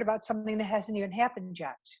concerned about something that hasn't even happened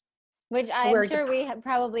yet. Which I'm Where sure we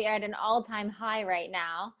probably are at an all-time high right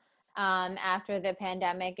now, after the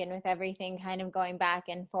pandemic and with everything kind of going back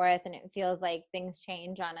and forth, and it feels like things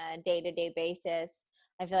change on a day-to-day basis.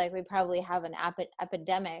 I feel like we probably have an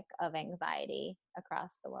epidemic of anxiety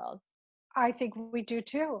across the world. I think we do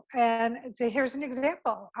too. And so here's an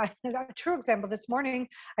example, a true example. This morning,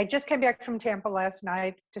 I just came back from Tampa last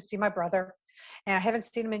night to see my brother, and I haven't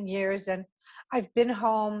seen him in years. And I've been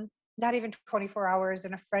home not even 24 hours,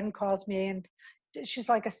 and a friend calls me, and she's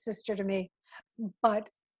like a sister to me. But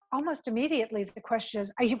almost immediately, the question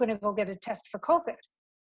is, are you going to go get a test for COVID?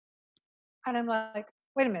 And I'm like,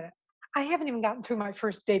 wait a minute. I haven't even gotten through my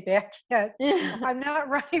first day back yet. I'm not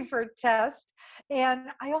running for a test. And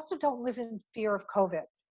I also don't live in fear of COVID.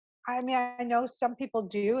 I mean, I know some people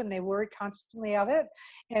do, and they worry constantly of it.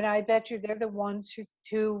 And I bet you they're the ones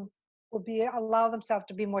who will be allow themselves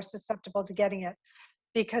to be more susceptible to getting it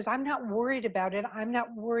because I'm not worried about it. I'm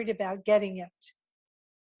not worried about getting it.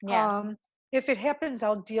 Yeah, Um, if it happens,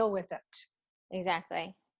 I'll deal with it.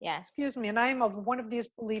 exactly. Yes. Excuse me. And I'm of one of these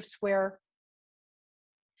beliefs where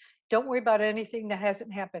don't worry about anything that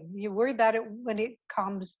hasn't happened. You worry about it when it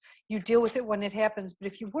comes, you deal with it when it happens. But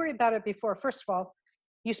if you worry about it before, first of all,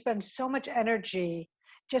 you spend so much energy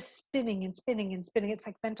just spinning and spinning and spinning. It's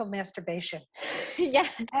like mental masturbation.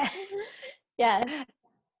 Yes. Yes.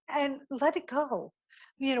 And let it go.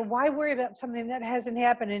 Why worry about something that hasn't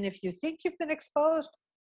happened? And if you think you've been exposed,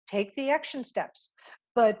 take the action steps.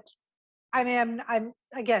 But I mean, I'm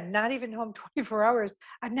again not even home 24 hours.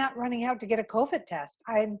 I'm not running out to get a COVID test.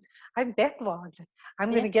 I'm backlogged.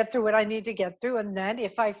 I'm going Yeah. to get through what I need to get through, and then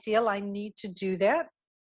if I feel I need to do that,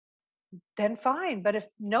 then fine. But if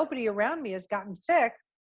nobody around me has gotten sick,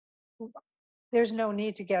 there's no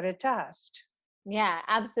need to get a test. Yeah,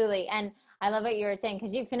 absolutely. And I love what you were saying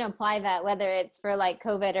because you can apply that whether it's for like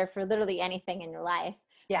COVID or for literally anything in your life,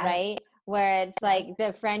 Yes, right? Where it's like yes,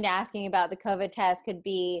 the friend asking about the COVID test could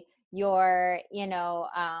be your,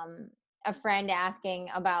 a friend asking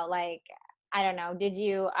about like, I don't know, did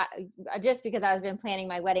you, just because I've been planning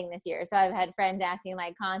my wedding this year. So I've had friends asking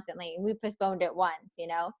like constantly, we postponed it once.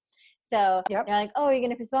 So yep, they're like, oh, are you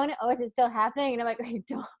going to postpone it? Oh, is it still happening? And I'm like,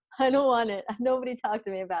 I don't want it. Nobody talk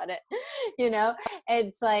to me about it. you know,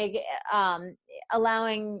 it's like um,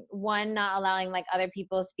 not allowing like other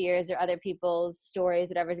people's fears or other people's stories,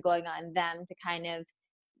 whatever's going on them to kind of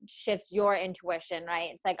shift your intuition, right?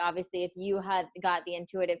 It's like obviously if you had got the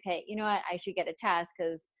intuitive hit, you know what, I should get a test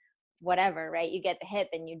because whatever, right? You get the hit,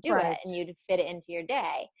 then you do it right. and you fit it into your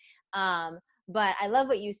day. Um, but I love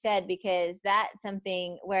what you said because that's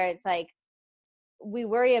something where it's like we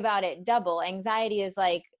worry about it double. Anxiety is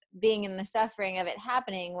like being in the suffering of it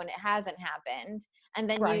happening when it hasn't happened. And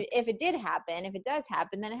then Right. if it did happen, if it does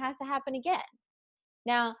happen, then it has to happen again.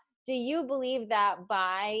 Now, do you believe that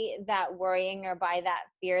by that worrying or by that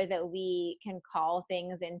fear that we can call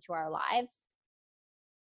things into our lives?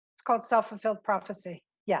 It's called self-fulfilled prophecy.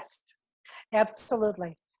 Yes,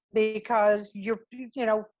 absolutely. Because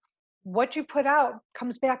what you put out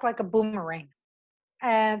comes back like a boomerang.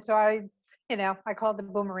 And so I call it the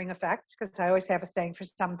boomerang effect because I always have a saying for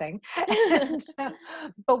something. And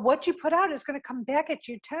but what you put out is going to come back at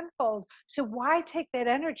you tenfold. So why take that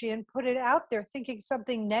energy and put it out there thinking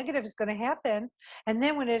something negative is going to happen? And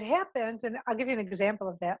then when it happens, and I'll give you an example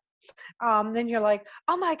of that. Then you're like,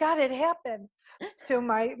 oh my God, it happened. So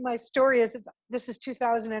my story is this is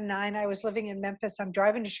 2009. I was living in Memphis. I'm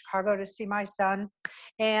driving to Chicago to see my son,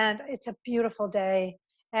 and it's a beautiful day.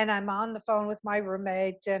 And I'm on the phone with my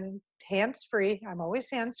roommate and hands free. I'm always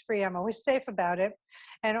hands free. I'm always safe about it.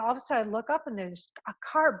 And all of a sudden, I look up and there's a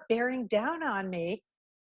car bearing down on me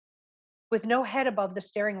with no head above the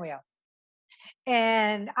steering wheel.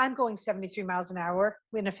 And I'm going 73 miles an hour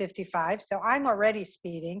in a 55. So I'm already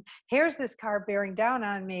speeding. Here's this car bearing down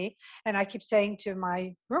on me. And I keep saying to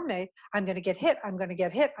my roommate, I'm going to get hit. I'm going to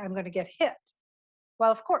get hit. I'm going to get hit.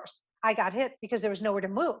 Well, of course, I got hit because there was nowhere to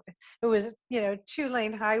move. It was,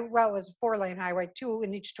 2-lane highway. Well, it was a 4-lane highway, two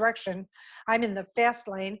in each direction. I'm in the fast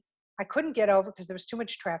lane. I couldn't get over because there was too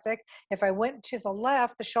much traffic. If I went to the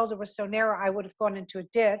left, the shoulder was so narrow, I would have gone into a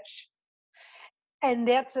ditch. And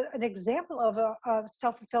that's an example of a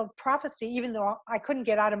self-fulfilled prophecy, even though I couldn't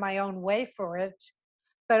get out of my own way for it.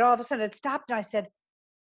 But all of a sudden it stopped and I said,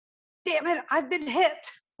 damn it, I've been hit.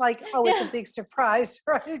 Like, oh, it's a Yeah. big surprise,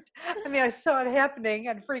 right? I mean, I saw it happening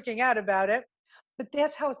and freaking out about it. But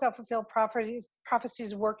that's how self-fulfilled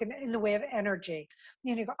prophecies work in the way of energy.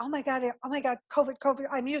 You go, oh my God, COVID.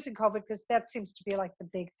 I'm using COVID because that seems to be like the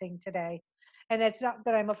big thing today. And it's not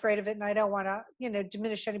that I'm afraid of it and I don't want to,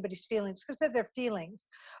 diminish anybody's feelings because they're their feelings.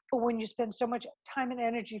 But when you spend so much time and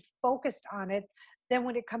energy focused on it, then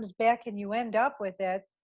when it comes back and you end up with it,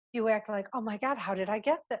 you act like, oh my God, how did I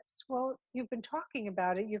get this? Well, you've been talking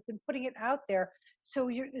about it, you've been putting it out there. So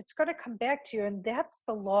it's going to come back to you. And that's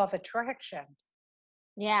the law of attraction,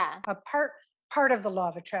 Yeah. a part of the law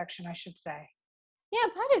of attraction, I should say. Yeah,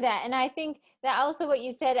 part of that. And I think that also what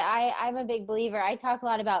you said, I'm a big believer. I talk a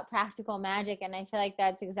lot about practical magic, and I feel like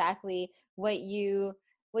that's exactly when you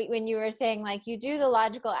were saying like you do the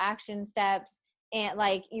logical action steps and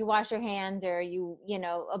like you wash your hands or you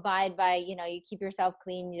abide by, you keep yourself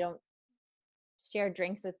clean, you don't share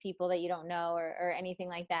drinks with people that you don't know or anything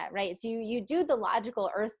like that, right? So you do the logical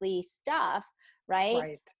earthly stuff,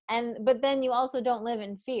 right? Right. But then you also don't live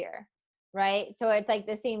in fear, right? So it's like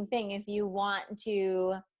the same thing. If you want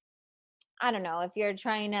to I don't know, if you're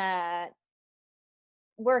trying to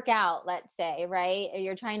work out, let's say, right? Or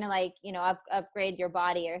you're trying to like, upgrade your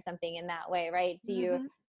body or something in that way, right? So you Hmm.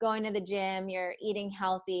 going to the gym, you're eating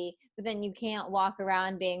healthy, but then you can't walk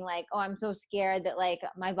around being like, oh, I'm so scared that like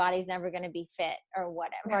my body's never going to be fit or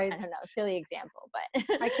whatever. I Right. don't know, silly example, but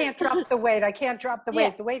I can't drop the weight. I can't drop the yeah.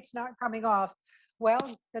 weight. The weight's not coming off. Well,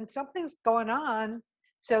 then something's going on.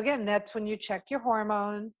 So again, that's when you check your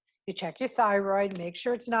hormones, you check your thyroid, make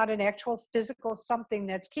sure it's not an actual physical something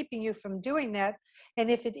that's keeping you from doing that. And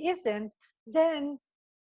if it isn't, then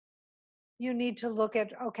you need to look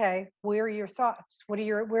at, okay, where are your thoughts?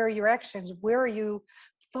 Where are your actions? Where are you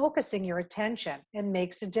focusing your attention? It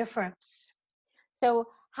makes a difference. So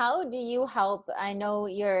how do you help? I know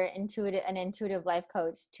you're an intuitive life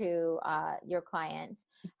coach to your clients.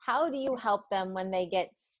 How do you Yes. help them when they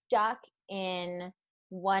get stuck in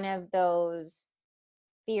one of those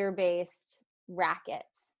fear-based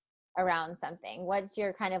rackets around something? What's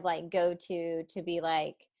your kind of like go-to to be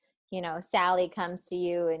like, Sally comes to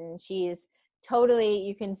you and she's totally,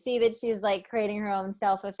 you can see that she's like creating her own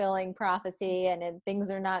self-fulfilling prophecy, and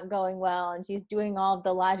things are not going well, and she's doing all of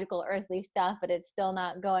the logical earthly stuff, but it's still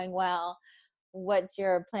not going well. What's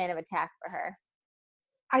your plan of attack for her?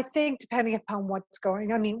 I think depending upon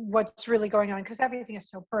what's really going on, because everything is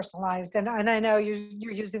so personalized. And I know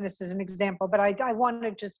you're using this as an example, but I want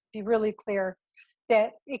to just be really clear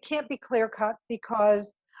that it can't be clear cut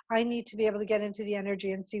because I need to be able to get into the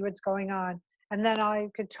energy and see what's going on. And then I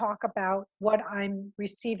could talk about what I'm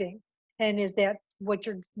receiving. And is that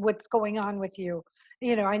what's going on with you?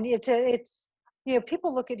 I need to,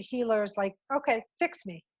 people look at healers like, okay, fix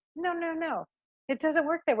me. No, no, no. It doesn't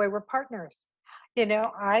work that way. We're partners.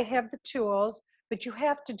 I have the tools, but you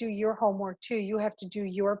have to do your homework too. You have to do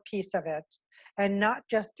your piece of it and not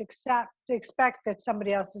just expect that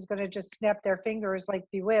somebody else is going to just snap their fingers like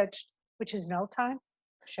Bewitched, which is no time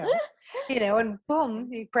show, and boom,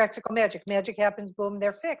 the practical magic happens, boom,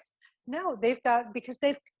 they're fixed. No,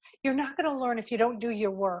 you're not going to learn if you don't do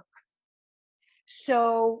your work.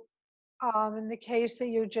 So, in the case that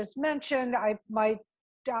you just mentioned, I might,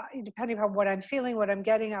 depending on what I'm feeling, what I'm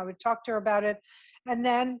getting, I would talk to her about it. And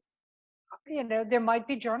then, there might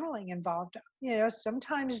be journaling involved.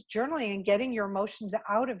 Sometimes journaling and getting your emotions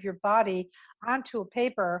out of your body onto a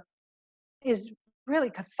paper is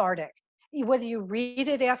really cathartic. Whether you read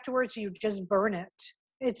it afterwards, or you just burn it.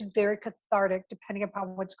 It's very cathartic depending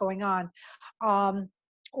upon what's going on. Um,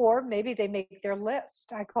 or maybe they make their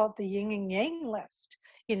list. I call it the yin and yang list.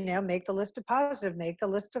 Make the list of positive, make the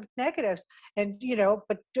list of negatives, and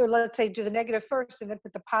but let's say do the negative first, and then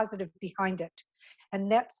put the positive behind it. And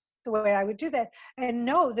that's the way I would do that. And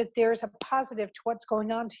know that there's a positive to what's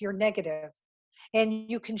going on to your negative, and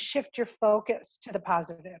you can shift your focus to the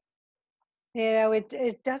positive.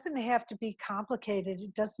 It doesn't have to be complicated.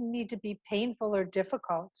 It doesn't need to be painful or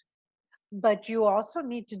difficult, but you also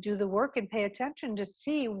need to do the work and pay attention to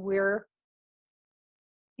see where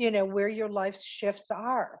your life shifts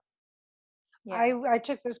are. Yeah. I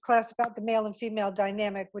took this class about the male and female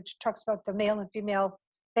dynamic, which talks about the male and female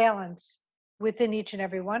balance within each and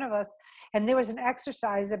every one of us. And there was an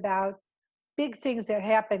exercise about big things that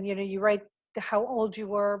happen. You write how old you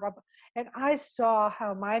were, and I saw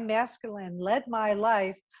how my masculine led my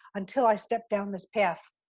life until I stepped down this path.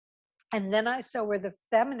 And then I saw where the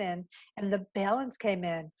feminine and the balance came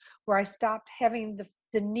in, where I stopped having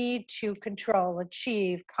the need to control,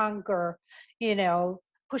 achieve, conquer, you know,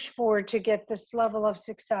 push forward to get this level of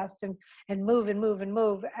success and move and move and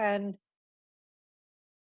move. And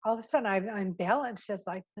all of a sudden I'm balanced. It's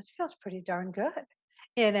like, this feels pretty darn good.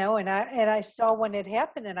 And I saw when it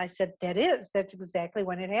happened, and I said, that's exactly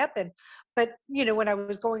when it happened. But when I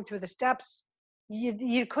was going through the steps,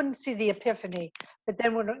 you couldn't see the epiphany. But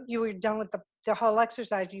then when you were done with the whole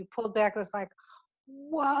exercise, you pulled back, it was like,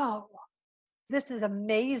 whoa, this is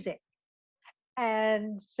amazing.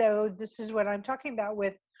 And so this is what I'm talking about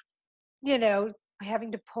with, you know,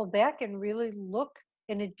 having to pull back and really look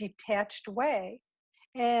in a detached way.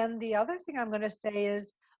 And the other thing I'm going to say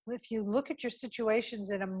is, if you look at your situations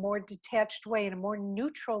in a more detached way, in a more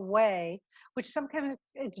neutral way, which sometimes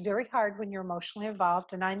it's very hard when you're emotionally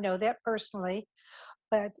involved, and I know that personally,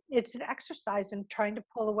 but it's an exercise in trying to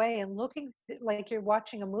pull away and looking like you're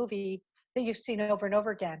watching a movie that you've seen over and over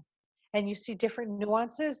again, and you see different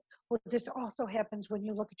nuances. Well, this also happens when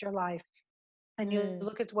you look at your life and you Mm.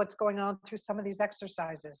 look at what's going on through some of these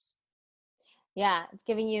exercises. Yeah, it's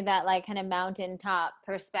giving you that like kind of mountaintop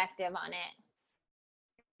perspective on it.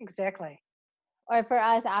 Exactly. Or for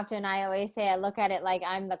us, after, and I always say I look at it like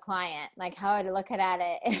I'm the client. Like, how would I look at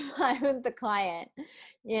it if I was the client,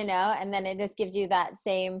 And then it just gives you that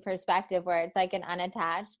same perspective where it's like an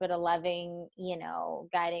unattached but a loving,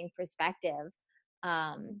 guiding perspective.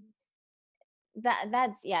 Um,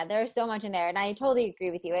 that's yeah, there's so much in there, and I totally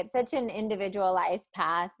agree with you. It's such an individualized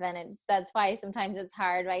path, and that's why sometimes it's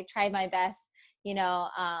hard. I try my best,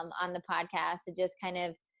 on the podcast to just kind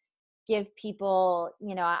of give people,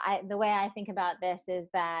 the way I think about this is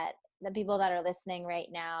that the people that are listening right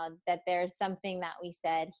now, that there's something that we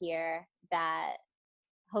said here that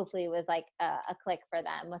hopefully was like a click for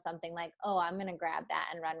them, was something like, oh, I'm going to grab that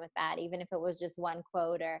and run with that. Even if it was just one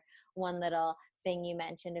quote or one little thing you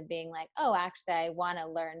mentioned of being like, oh, actually, I want to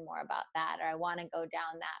learn more about that, or I want to go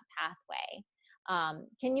down that pathway.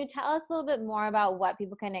 Can you tell us a little bit more about what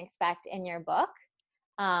people can expect in your book,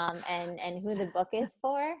 and who the book is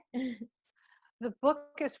for? The book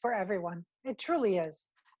is for everyone. It truly is.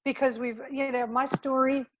 Because my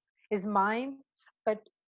story is mine, but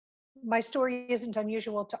my story isn't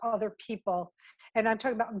unusual to other people. And I'm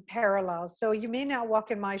talking about in parallels. So you may not walk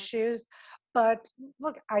in my shoes, but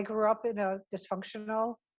look, I grew up in a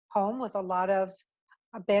dysfunctional home with a lot of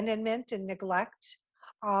abandonment and neglect,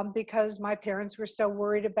 because my parents were so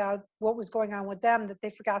worried about what was going on with them that they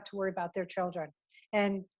forgot to worry about their children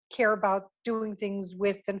and care about doing things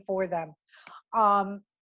with and for them. Um,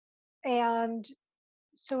 and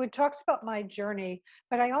so it talks about my journey,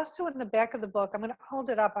 but I also, in the back of the book, I'm going to hold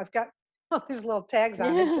it up. I've got all these little tags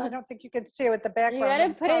on it. I don't think you can see it with the You background. gotta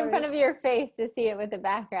I'm put it in sorry. front of your face to see it with the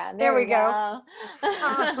background. There There we we go. go.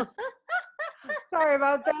 Uh, sorry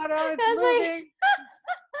about that. Oh, it's That's like moving.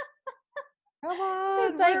 Come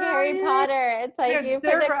it's on, like where are Harry you? Potter. It's like It's you put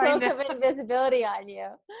there. the I cloak know. of invisibility on you.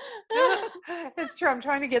 It's true. I'm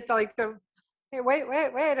trying to get the. Hey, wait.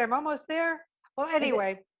 I'm almost there. Well, Is it-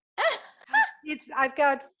 anyway, I've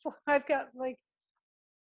got like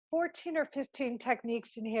 14 or 15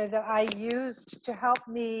 techniques in here that I used to help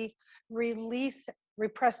me release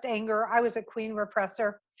repressed anger. I was a queen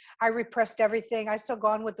repressor. I repressed everything. I saw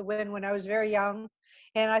Gone with the Wind when I was very young.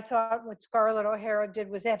 And I thought what Scarlett O'Hara did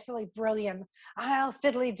was absolutely brilliant. I'll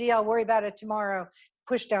fiddly dee, I'll worry about it tomorrow.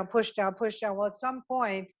 Push down, push down, push down. Well, at some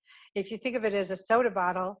point, if you think of it as a soda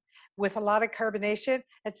bottle with a lot of carbonation,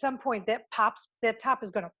 at some point that top is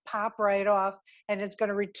going to pop right off, and it's going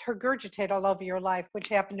to regurgitate all over your life, which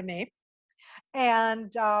happened to me.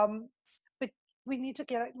 And but we need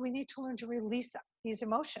to learn to release these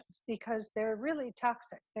emotions because they're really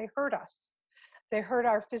toxic. They hurt us. They hurt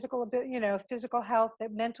our physical health,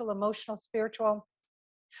 mental, emotional, spiritual.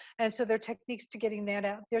 And so there are techniques to getting that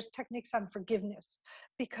out. There's techniques on forgiveness,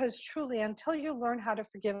 because truly, until you learn how to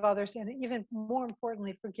forgive others, and even more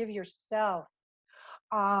importantly, forgive yourself,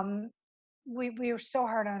 um, we are so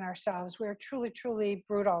hard on ourselves. We are truly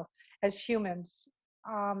brutal as humans.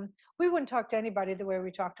 Um, we wouldn't talk to anybody the way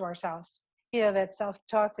we talk to ourselves. That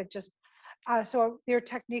self-talk that just. So there are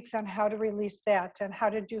techniques on how to release that and how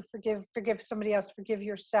to do forgive somebody else, forgive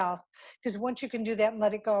yourself. Because once you can do that and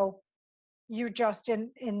let it go, you're just in.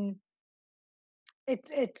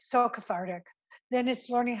 It's so cathartic. Then it's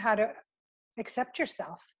learning how to accept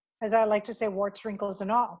yourself, as I like to say, warts, wrinkles,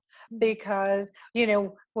 and all. Because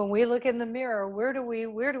when we look in the mirror, where do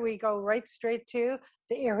we go? Right straight to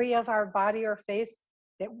the area of our body or face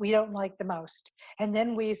that we don't like the most, and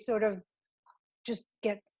then we sort of just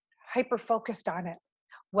get hyper focused on it.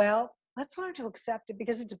 Well, let's learn to accept it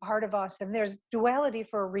because it's a part of us, and there's duality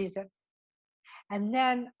for a reason. And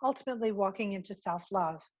then ultimately walking into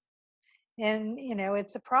self-love. And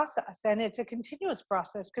it's a process, and it's a continuous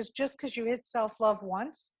process, because just because you hit self-love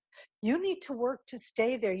once, you need to work to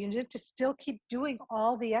stay there. You need to still keep doing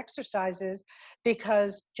all the exercises,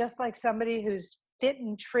 because just like somebody who's fit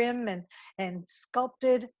and trim and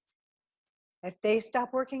sculpted, if they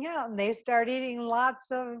stop working out and they start eating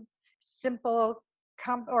lots of simple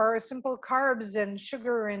simple carbs and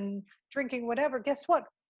sugar and drinking whatever, guess what?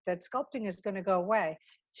 That sculpting is going to go away.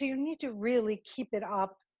 So you need to really keep it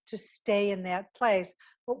up to stay in that place.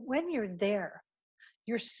 But when you're there,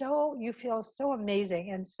 you feel so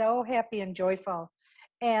amazing and so happy and joyful.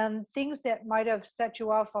 And things that might have set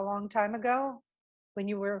you off a long time ago when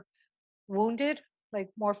you were wounded, like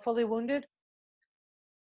more fully wounded,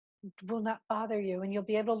 will not bother you, and you'll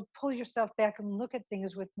be able to pull yourself back and look at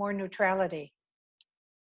things with more neutrality.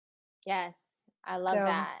 Yes, I love So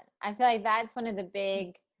that. I feel like that's one of the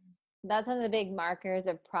big markers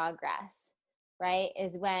of progress, right?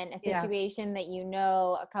 Is when a yes, situation that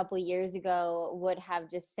a couple years ago would have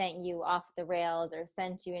just sent you off the rails or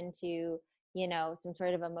sent you into, some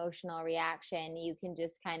sort of emotional reaction, you can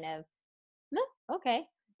just kind of, "Meh, okay."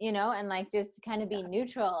 and like just kind of be Yes.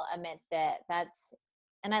 neutral amidst it.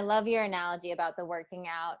 And I love your analogy about the working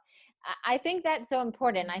out. I think that's so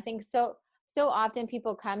important. I Mhm. think so often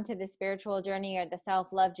people come to the spiritual journey or the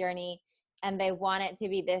self-love journey and they want it to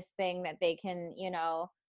be this thing that they can,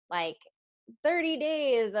 like 30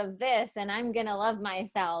 days of this and I'm going to love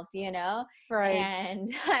myself. Right. And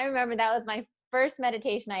I remember that was my first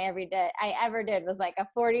meditation I ever did was like a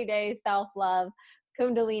 40-day self-love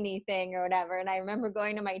kundalini thing or whatever. And I remember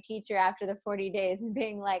going to my teacher after the 40 days and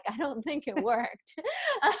being like, I don't think it worked.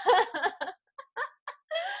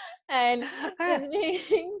 And just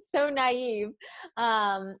being so naive,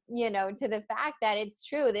 to the fact that it's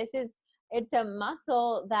true. It's a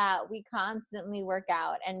muscle that we constantly work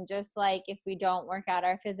out. And just like if we don't work out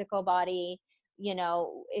our physical body,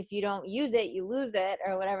 if you don't use it, you lose it,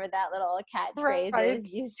 or whatever that little catchphrase Right.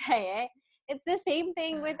 is, you say it. It's the same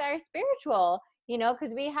thing with our spiritual,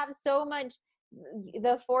 because we have so much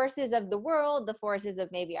the forces of the world, the forces of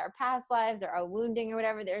maybe our past lives or our wounding or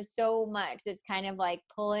whatever. There's so much that's kind of like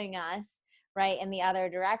pulling us right in the other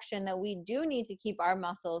direction that we do need to keep our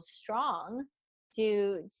muscles strong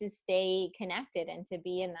to stay connected and to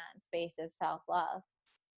be in that space of self-love.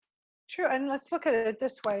 True. And let's look at it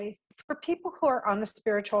this way. For people who are on the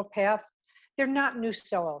spiritual path, they're not new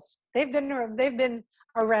souls. They've been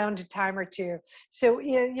around a time or two. So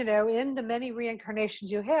in the many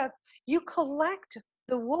reincarnations you have, you collect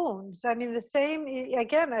the wounds. I mean, the same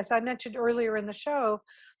again, as I mentioned earlier in the show,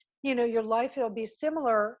 your life will be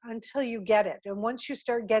similar until you get it. And once you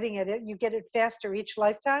start getting it, you get it faster each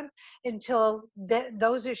lifetime until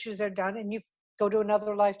those issues are done and you go to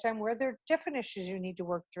another lifetime where there are different issues you need to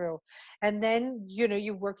work through. And then,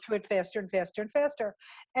 you work through it faster and faster and faster.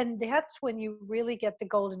 And that's when you really get the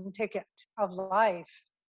golden ticket of life,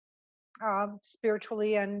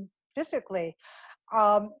 spiritually and physically,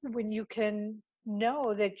 when you can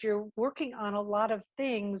know that you're working on a lot of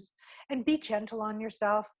things and be gentle on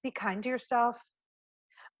yourself, be kind to yourself,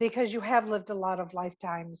 because you have lived a lot of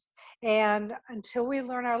lifetimes. And until we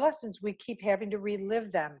learn our lessons, we keep having to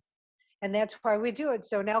relive them. And that's why we do it.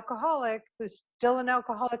 So, an alcoholic who's still an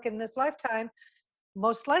alcoholic in this lifetime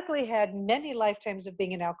most likely had many lifetimes of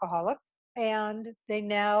being an alcoholic. And they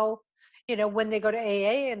now, when they go to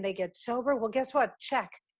AA and they get sober, well, guess what? Check,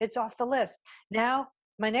 it's off the list. Now,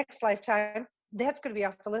 my next lifetime, that's going to be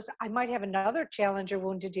off the list. I might have another challenge or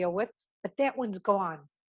wound to deal with, but that one's gone.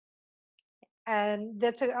 And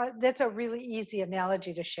that's a really easy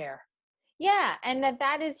analogy to share. Yeah, and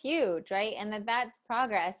that is huge, right? And that's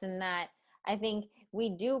progress, and that I think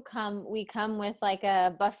we come with like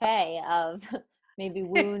a buffet of maybe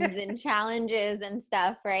wounds and challenges and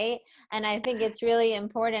stuff, right? And I think it's really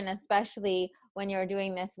important, especially when you're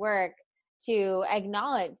doing this work, to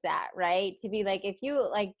acknowledge that, right? To be like, if you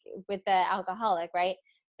like with the alcoholic, right?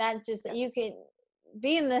 That's just Yes. you can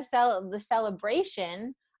be in the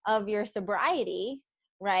celebration of your sobriety,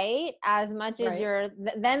 right, as much as Right. you're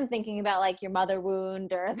then thinking about like your mother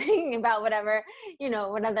wound or thinking about whatever,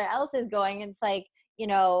 whatever else is going. It's like,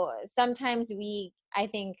 sometimes we, I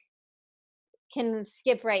think, can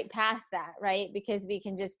skip right past that, right? Because we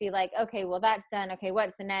can just be like, okay, well, that's done. Okay,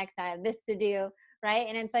 what's the next? I have this to do, right?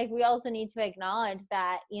 And it's like we also need to acknowledge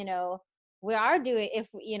that, we are doing, if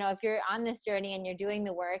you're on this journey and you're doing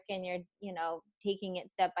the work and you're, taking it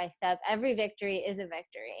step by step, every victory is a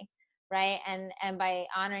victory, right? And by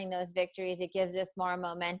honoring those victories, it gives us more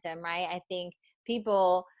momentum, right? I think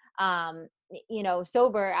people,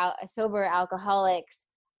 sober alcoholics,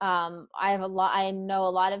 I know a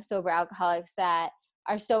lot of sober alcoholics that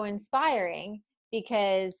are so inspiring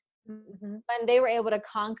because Hmm. when they were able to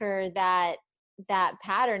conquer that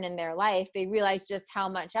pattern in their life, they realized just how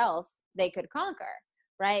much else they could conquer,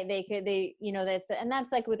 right?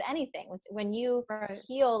 That's like with anything. When you Right.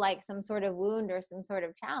 heal like some sort of wound or some sort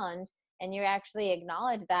of challenge and you actually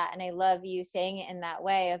acknowledge that, and I love you saying it in that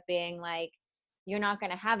way of being like, you're not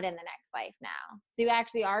going to have it in the next life now. So you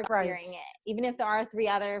actually are Right. clearing it, even if there are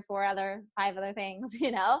 5 other things,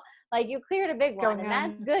 like you cleared a big one, Going and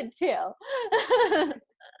that's on. good too.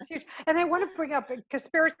 Huge. And I want to bring up, because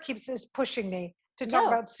Spirit keeps is pushing me to talk No.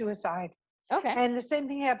 about suicide. Okay. And the same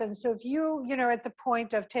thing happens. So if at the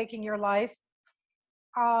point of taking your life,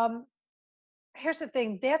 um, here's the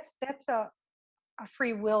thing, that's a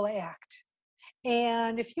free will act.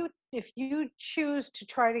 And if you choose to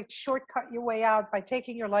try to shortcut your way out by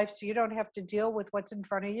taking your life so you don't have to deal with what's in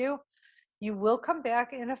front of you, you will come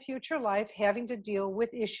back in a future life having to deal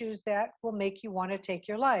with issues that will make you want to take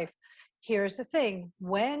your life. Here's the thing,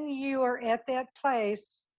 when you are at that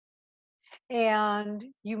place and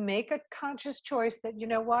you make a conscious choice that, you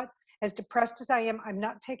know what, as depressed as I am, I'm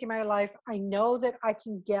not taking my life. I know that I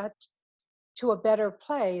can get to a better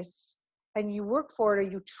place, and you work for it, or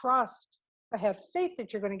you trust or have faith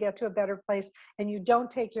that you're going to get to a better place, and you don't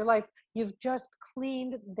take your life, you've just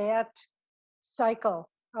cleaned that cycle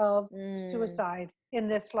of Mm, suicide in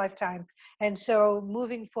this lifetime. And so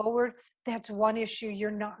moving forward, that's one issue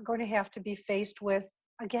you're not going to have to be faced with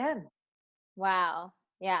again. wow.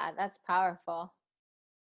 Yeah, that's powerful.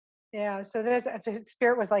 Yeah, so there's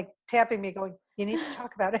spirit was like tapping me, going, "You need to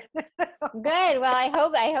talk about it." Good. Well, I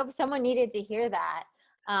hope someone needed to hear that,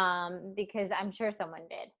 because I'm sure someone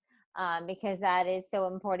did, because that is so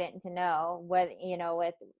important to know what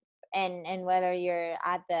with, and whether you're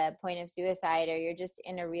at the point of suicide or you're just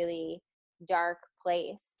in a really dark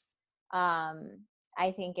place. Um,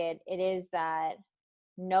 I think it is that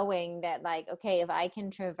knowing that, like, okay, if I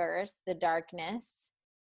can traverse the darkness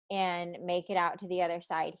and make it out to the other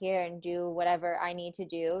side here and do whatever I need to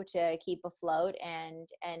do to keep afloat and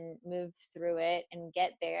move through it and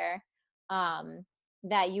get there, um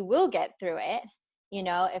that you will get through it.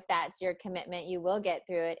 If that's your commitment, you will get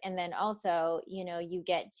through it. And then also, you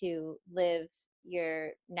get to live your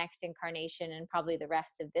next incarnation and probably the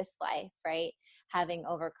rest of this life, right, having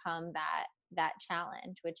overcome that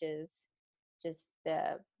challenge, which is just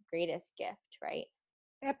the greatest gift, right?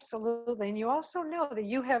 Absolutely. And you also know that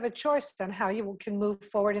you have a choice on how you can move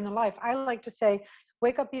forward in the life. I like to say,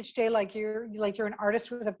 wake up each day like you're an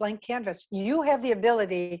artist with a blank canvas. You have the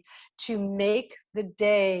ability to make the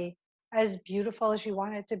day as beautiful as you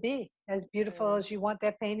want it to be, as beautiful Mm, as you want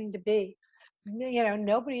that painting to be.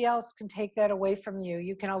 Nobody else can take that away from you.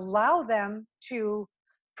 You can allow them to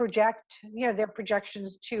project, their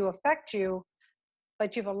projections to affect you,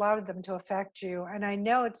 but you've allowed them to affect you. And I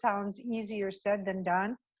know it sounds easier said than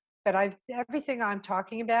done, but everything I'm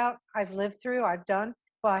talking about, I've lived through, I've done.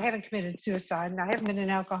 Well, I haven't committed suicide and I haven't been an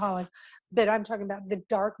alcoholic, but I'm talking about the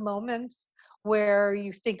dark moments where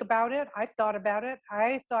you think about it. I've thought about it.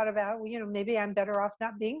 I thought about, maybe I'm better off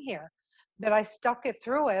not being here, but I stuck it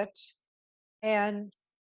through it. And,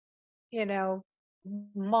 you know,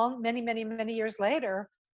 many, many, many years later,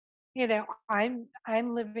 I'm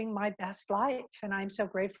living my best life, and I'm so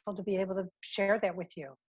grateful to be able to share that with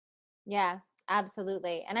you. yeah,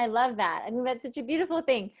 absolutely. And I love that. I think that's such a beautiful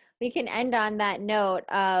thing. We can end on that note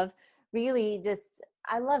of really just,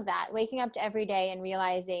 I love that. Waking up to every day and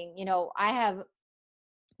realizing, I have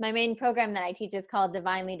my main program that I teach is called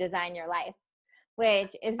Divinely Design Your Life,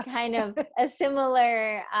 which is kind of a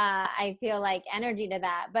similar, I feel like, energy to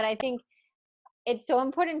that. But I think it's so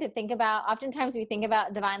important to think about. Oftentimes we think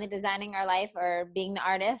about divinely designing our life or being the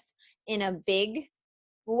artist in a big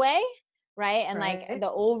way, right, and like Right. the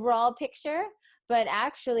overall picture. But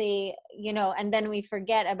actually, and then we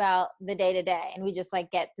forget about the day to day and we just like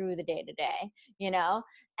get through the day to day, you know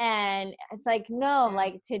and it's like, no, Yeah.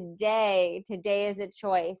 like today is a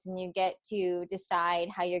choice, and you get to decide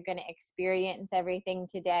how you're going to experience everything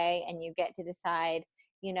today, and you get to decide,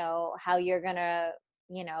 how you're going to,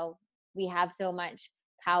 you know we have so much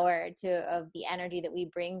power of the energy that we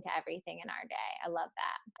bring to everything in our day. I love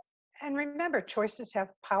that. And remember, choices have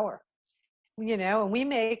power. And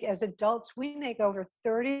as adults, we make over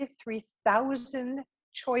 33,000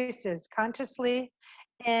 choices consciously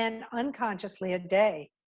and unconsciously a day.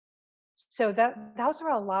 So those are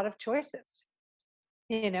a lot of choices.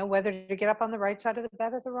 Whether to get up on the right side of the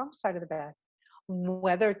bed or the wrong side of the bed,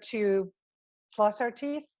 whether to floss our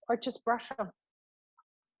teeth or just brush them,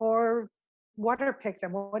 or water pick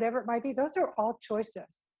them, whatever it might be. Those are all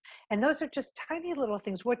choices. And those are just tiny little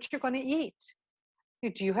things. What you're going to eat.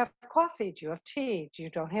 Do you have coffee? Do you have tea? Do you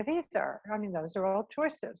don't have either? I mean, those are all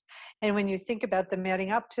choices. And when you think about them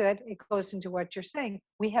adding up to it, it goes into what you're saying.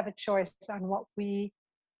 We have a choice on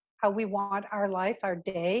how we want our life, our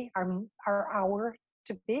day, our hour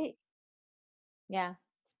to be. Yeah,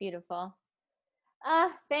 it's beautiful.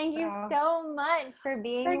 Thank you So so much for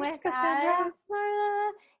being thanks, with Cassandra. us, Marla.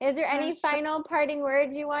 Is there any So, final parting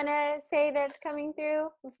words you want to say that's coming through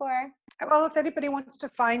before? well, if anybody wants to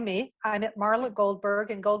find me, I'm at Marla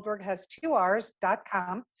Goldberg, and Goldberg has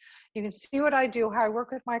 2Rs.com. You can see what I do, how I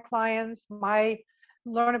work with my clients,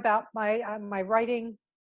 learn about my writing,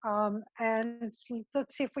 and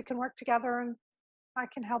let's see if we can work together and I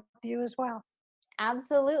can help you as well.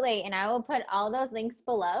 Absolutely. And I will put all those links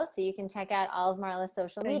below so you can check out all of Marla's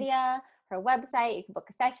social Thank, media, her website. You can book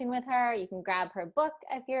a session with her. You can grab her book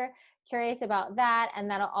if you're curious about that. And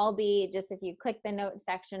that'll all be just, if you click the notes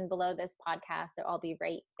section below this podcast, it'll all be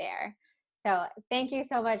right there. So thank you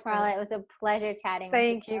so much, Marla. It was a pleasure chatting with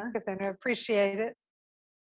thank you, you. Cassandra. Appreciate it.